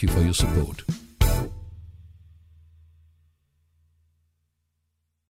and thank you for your support.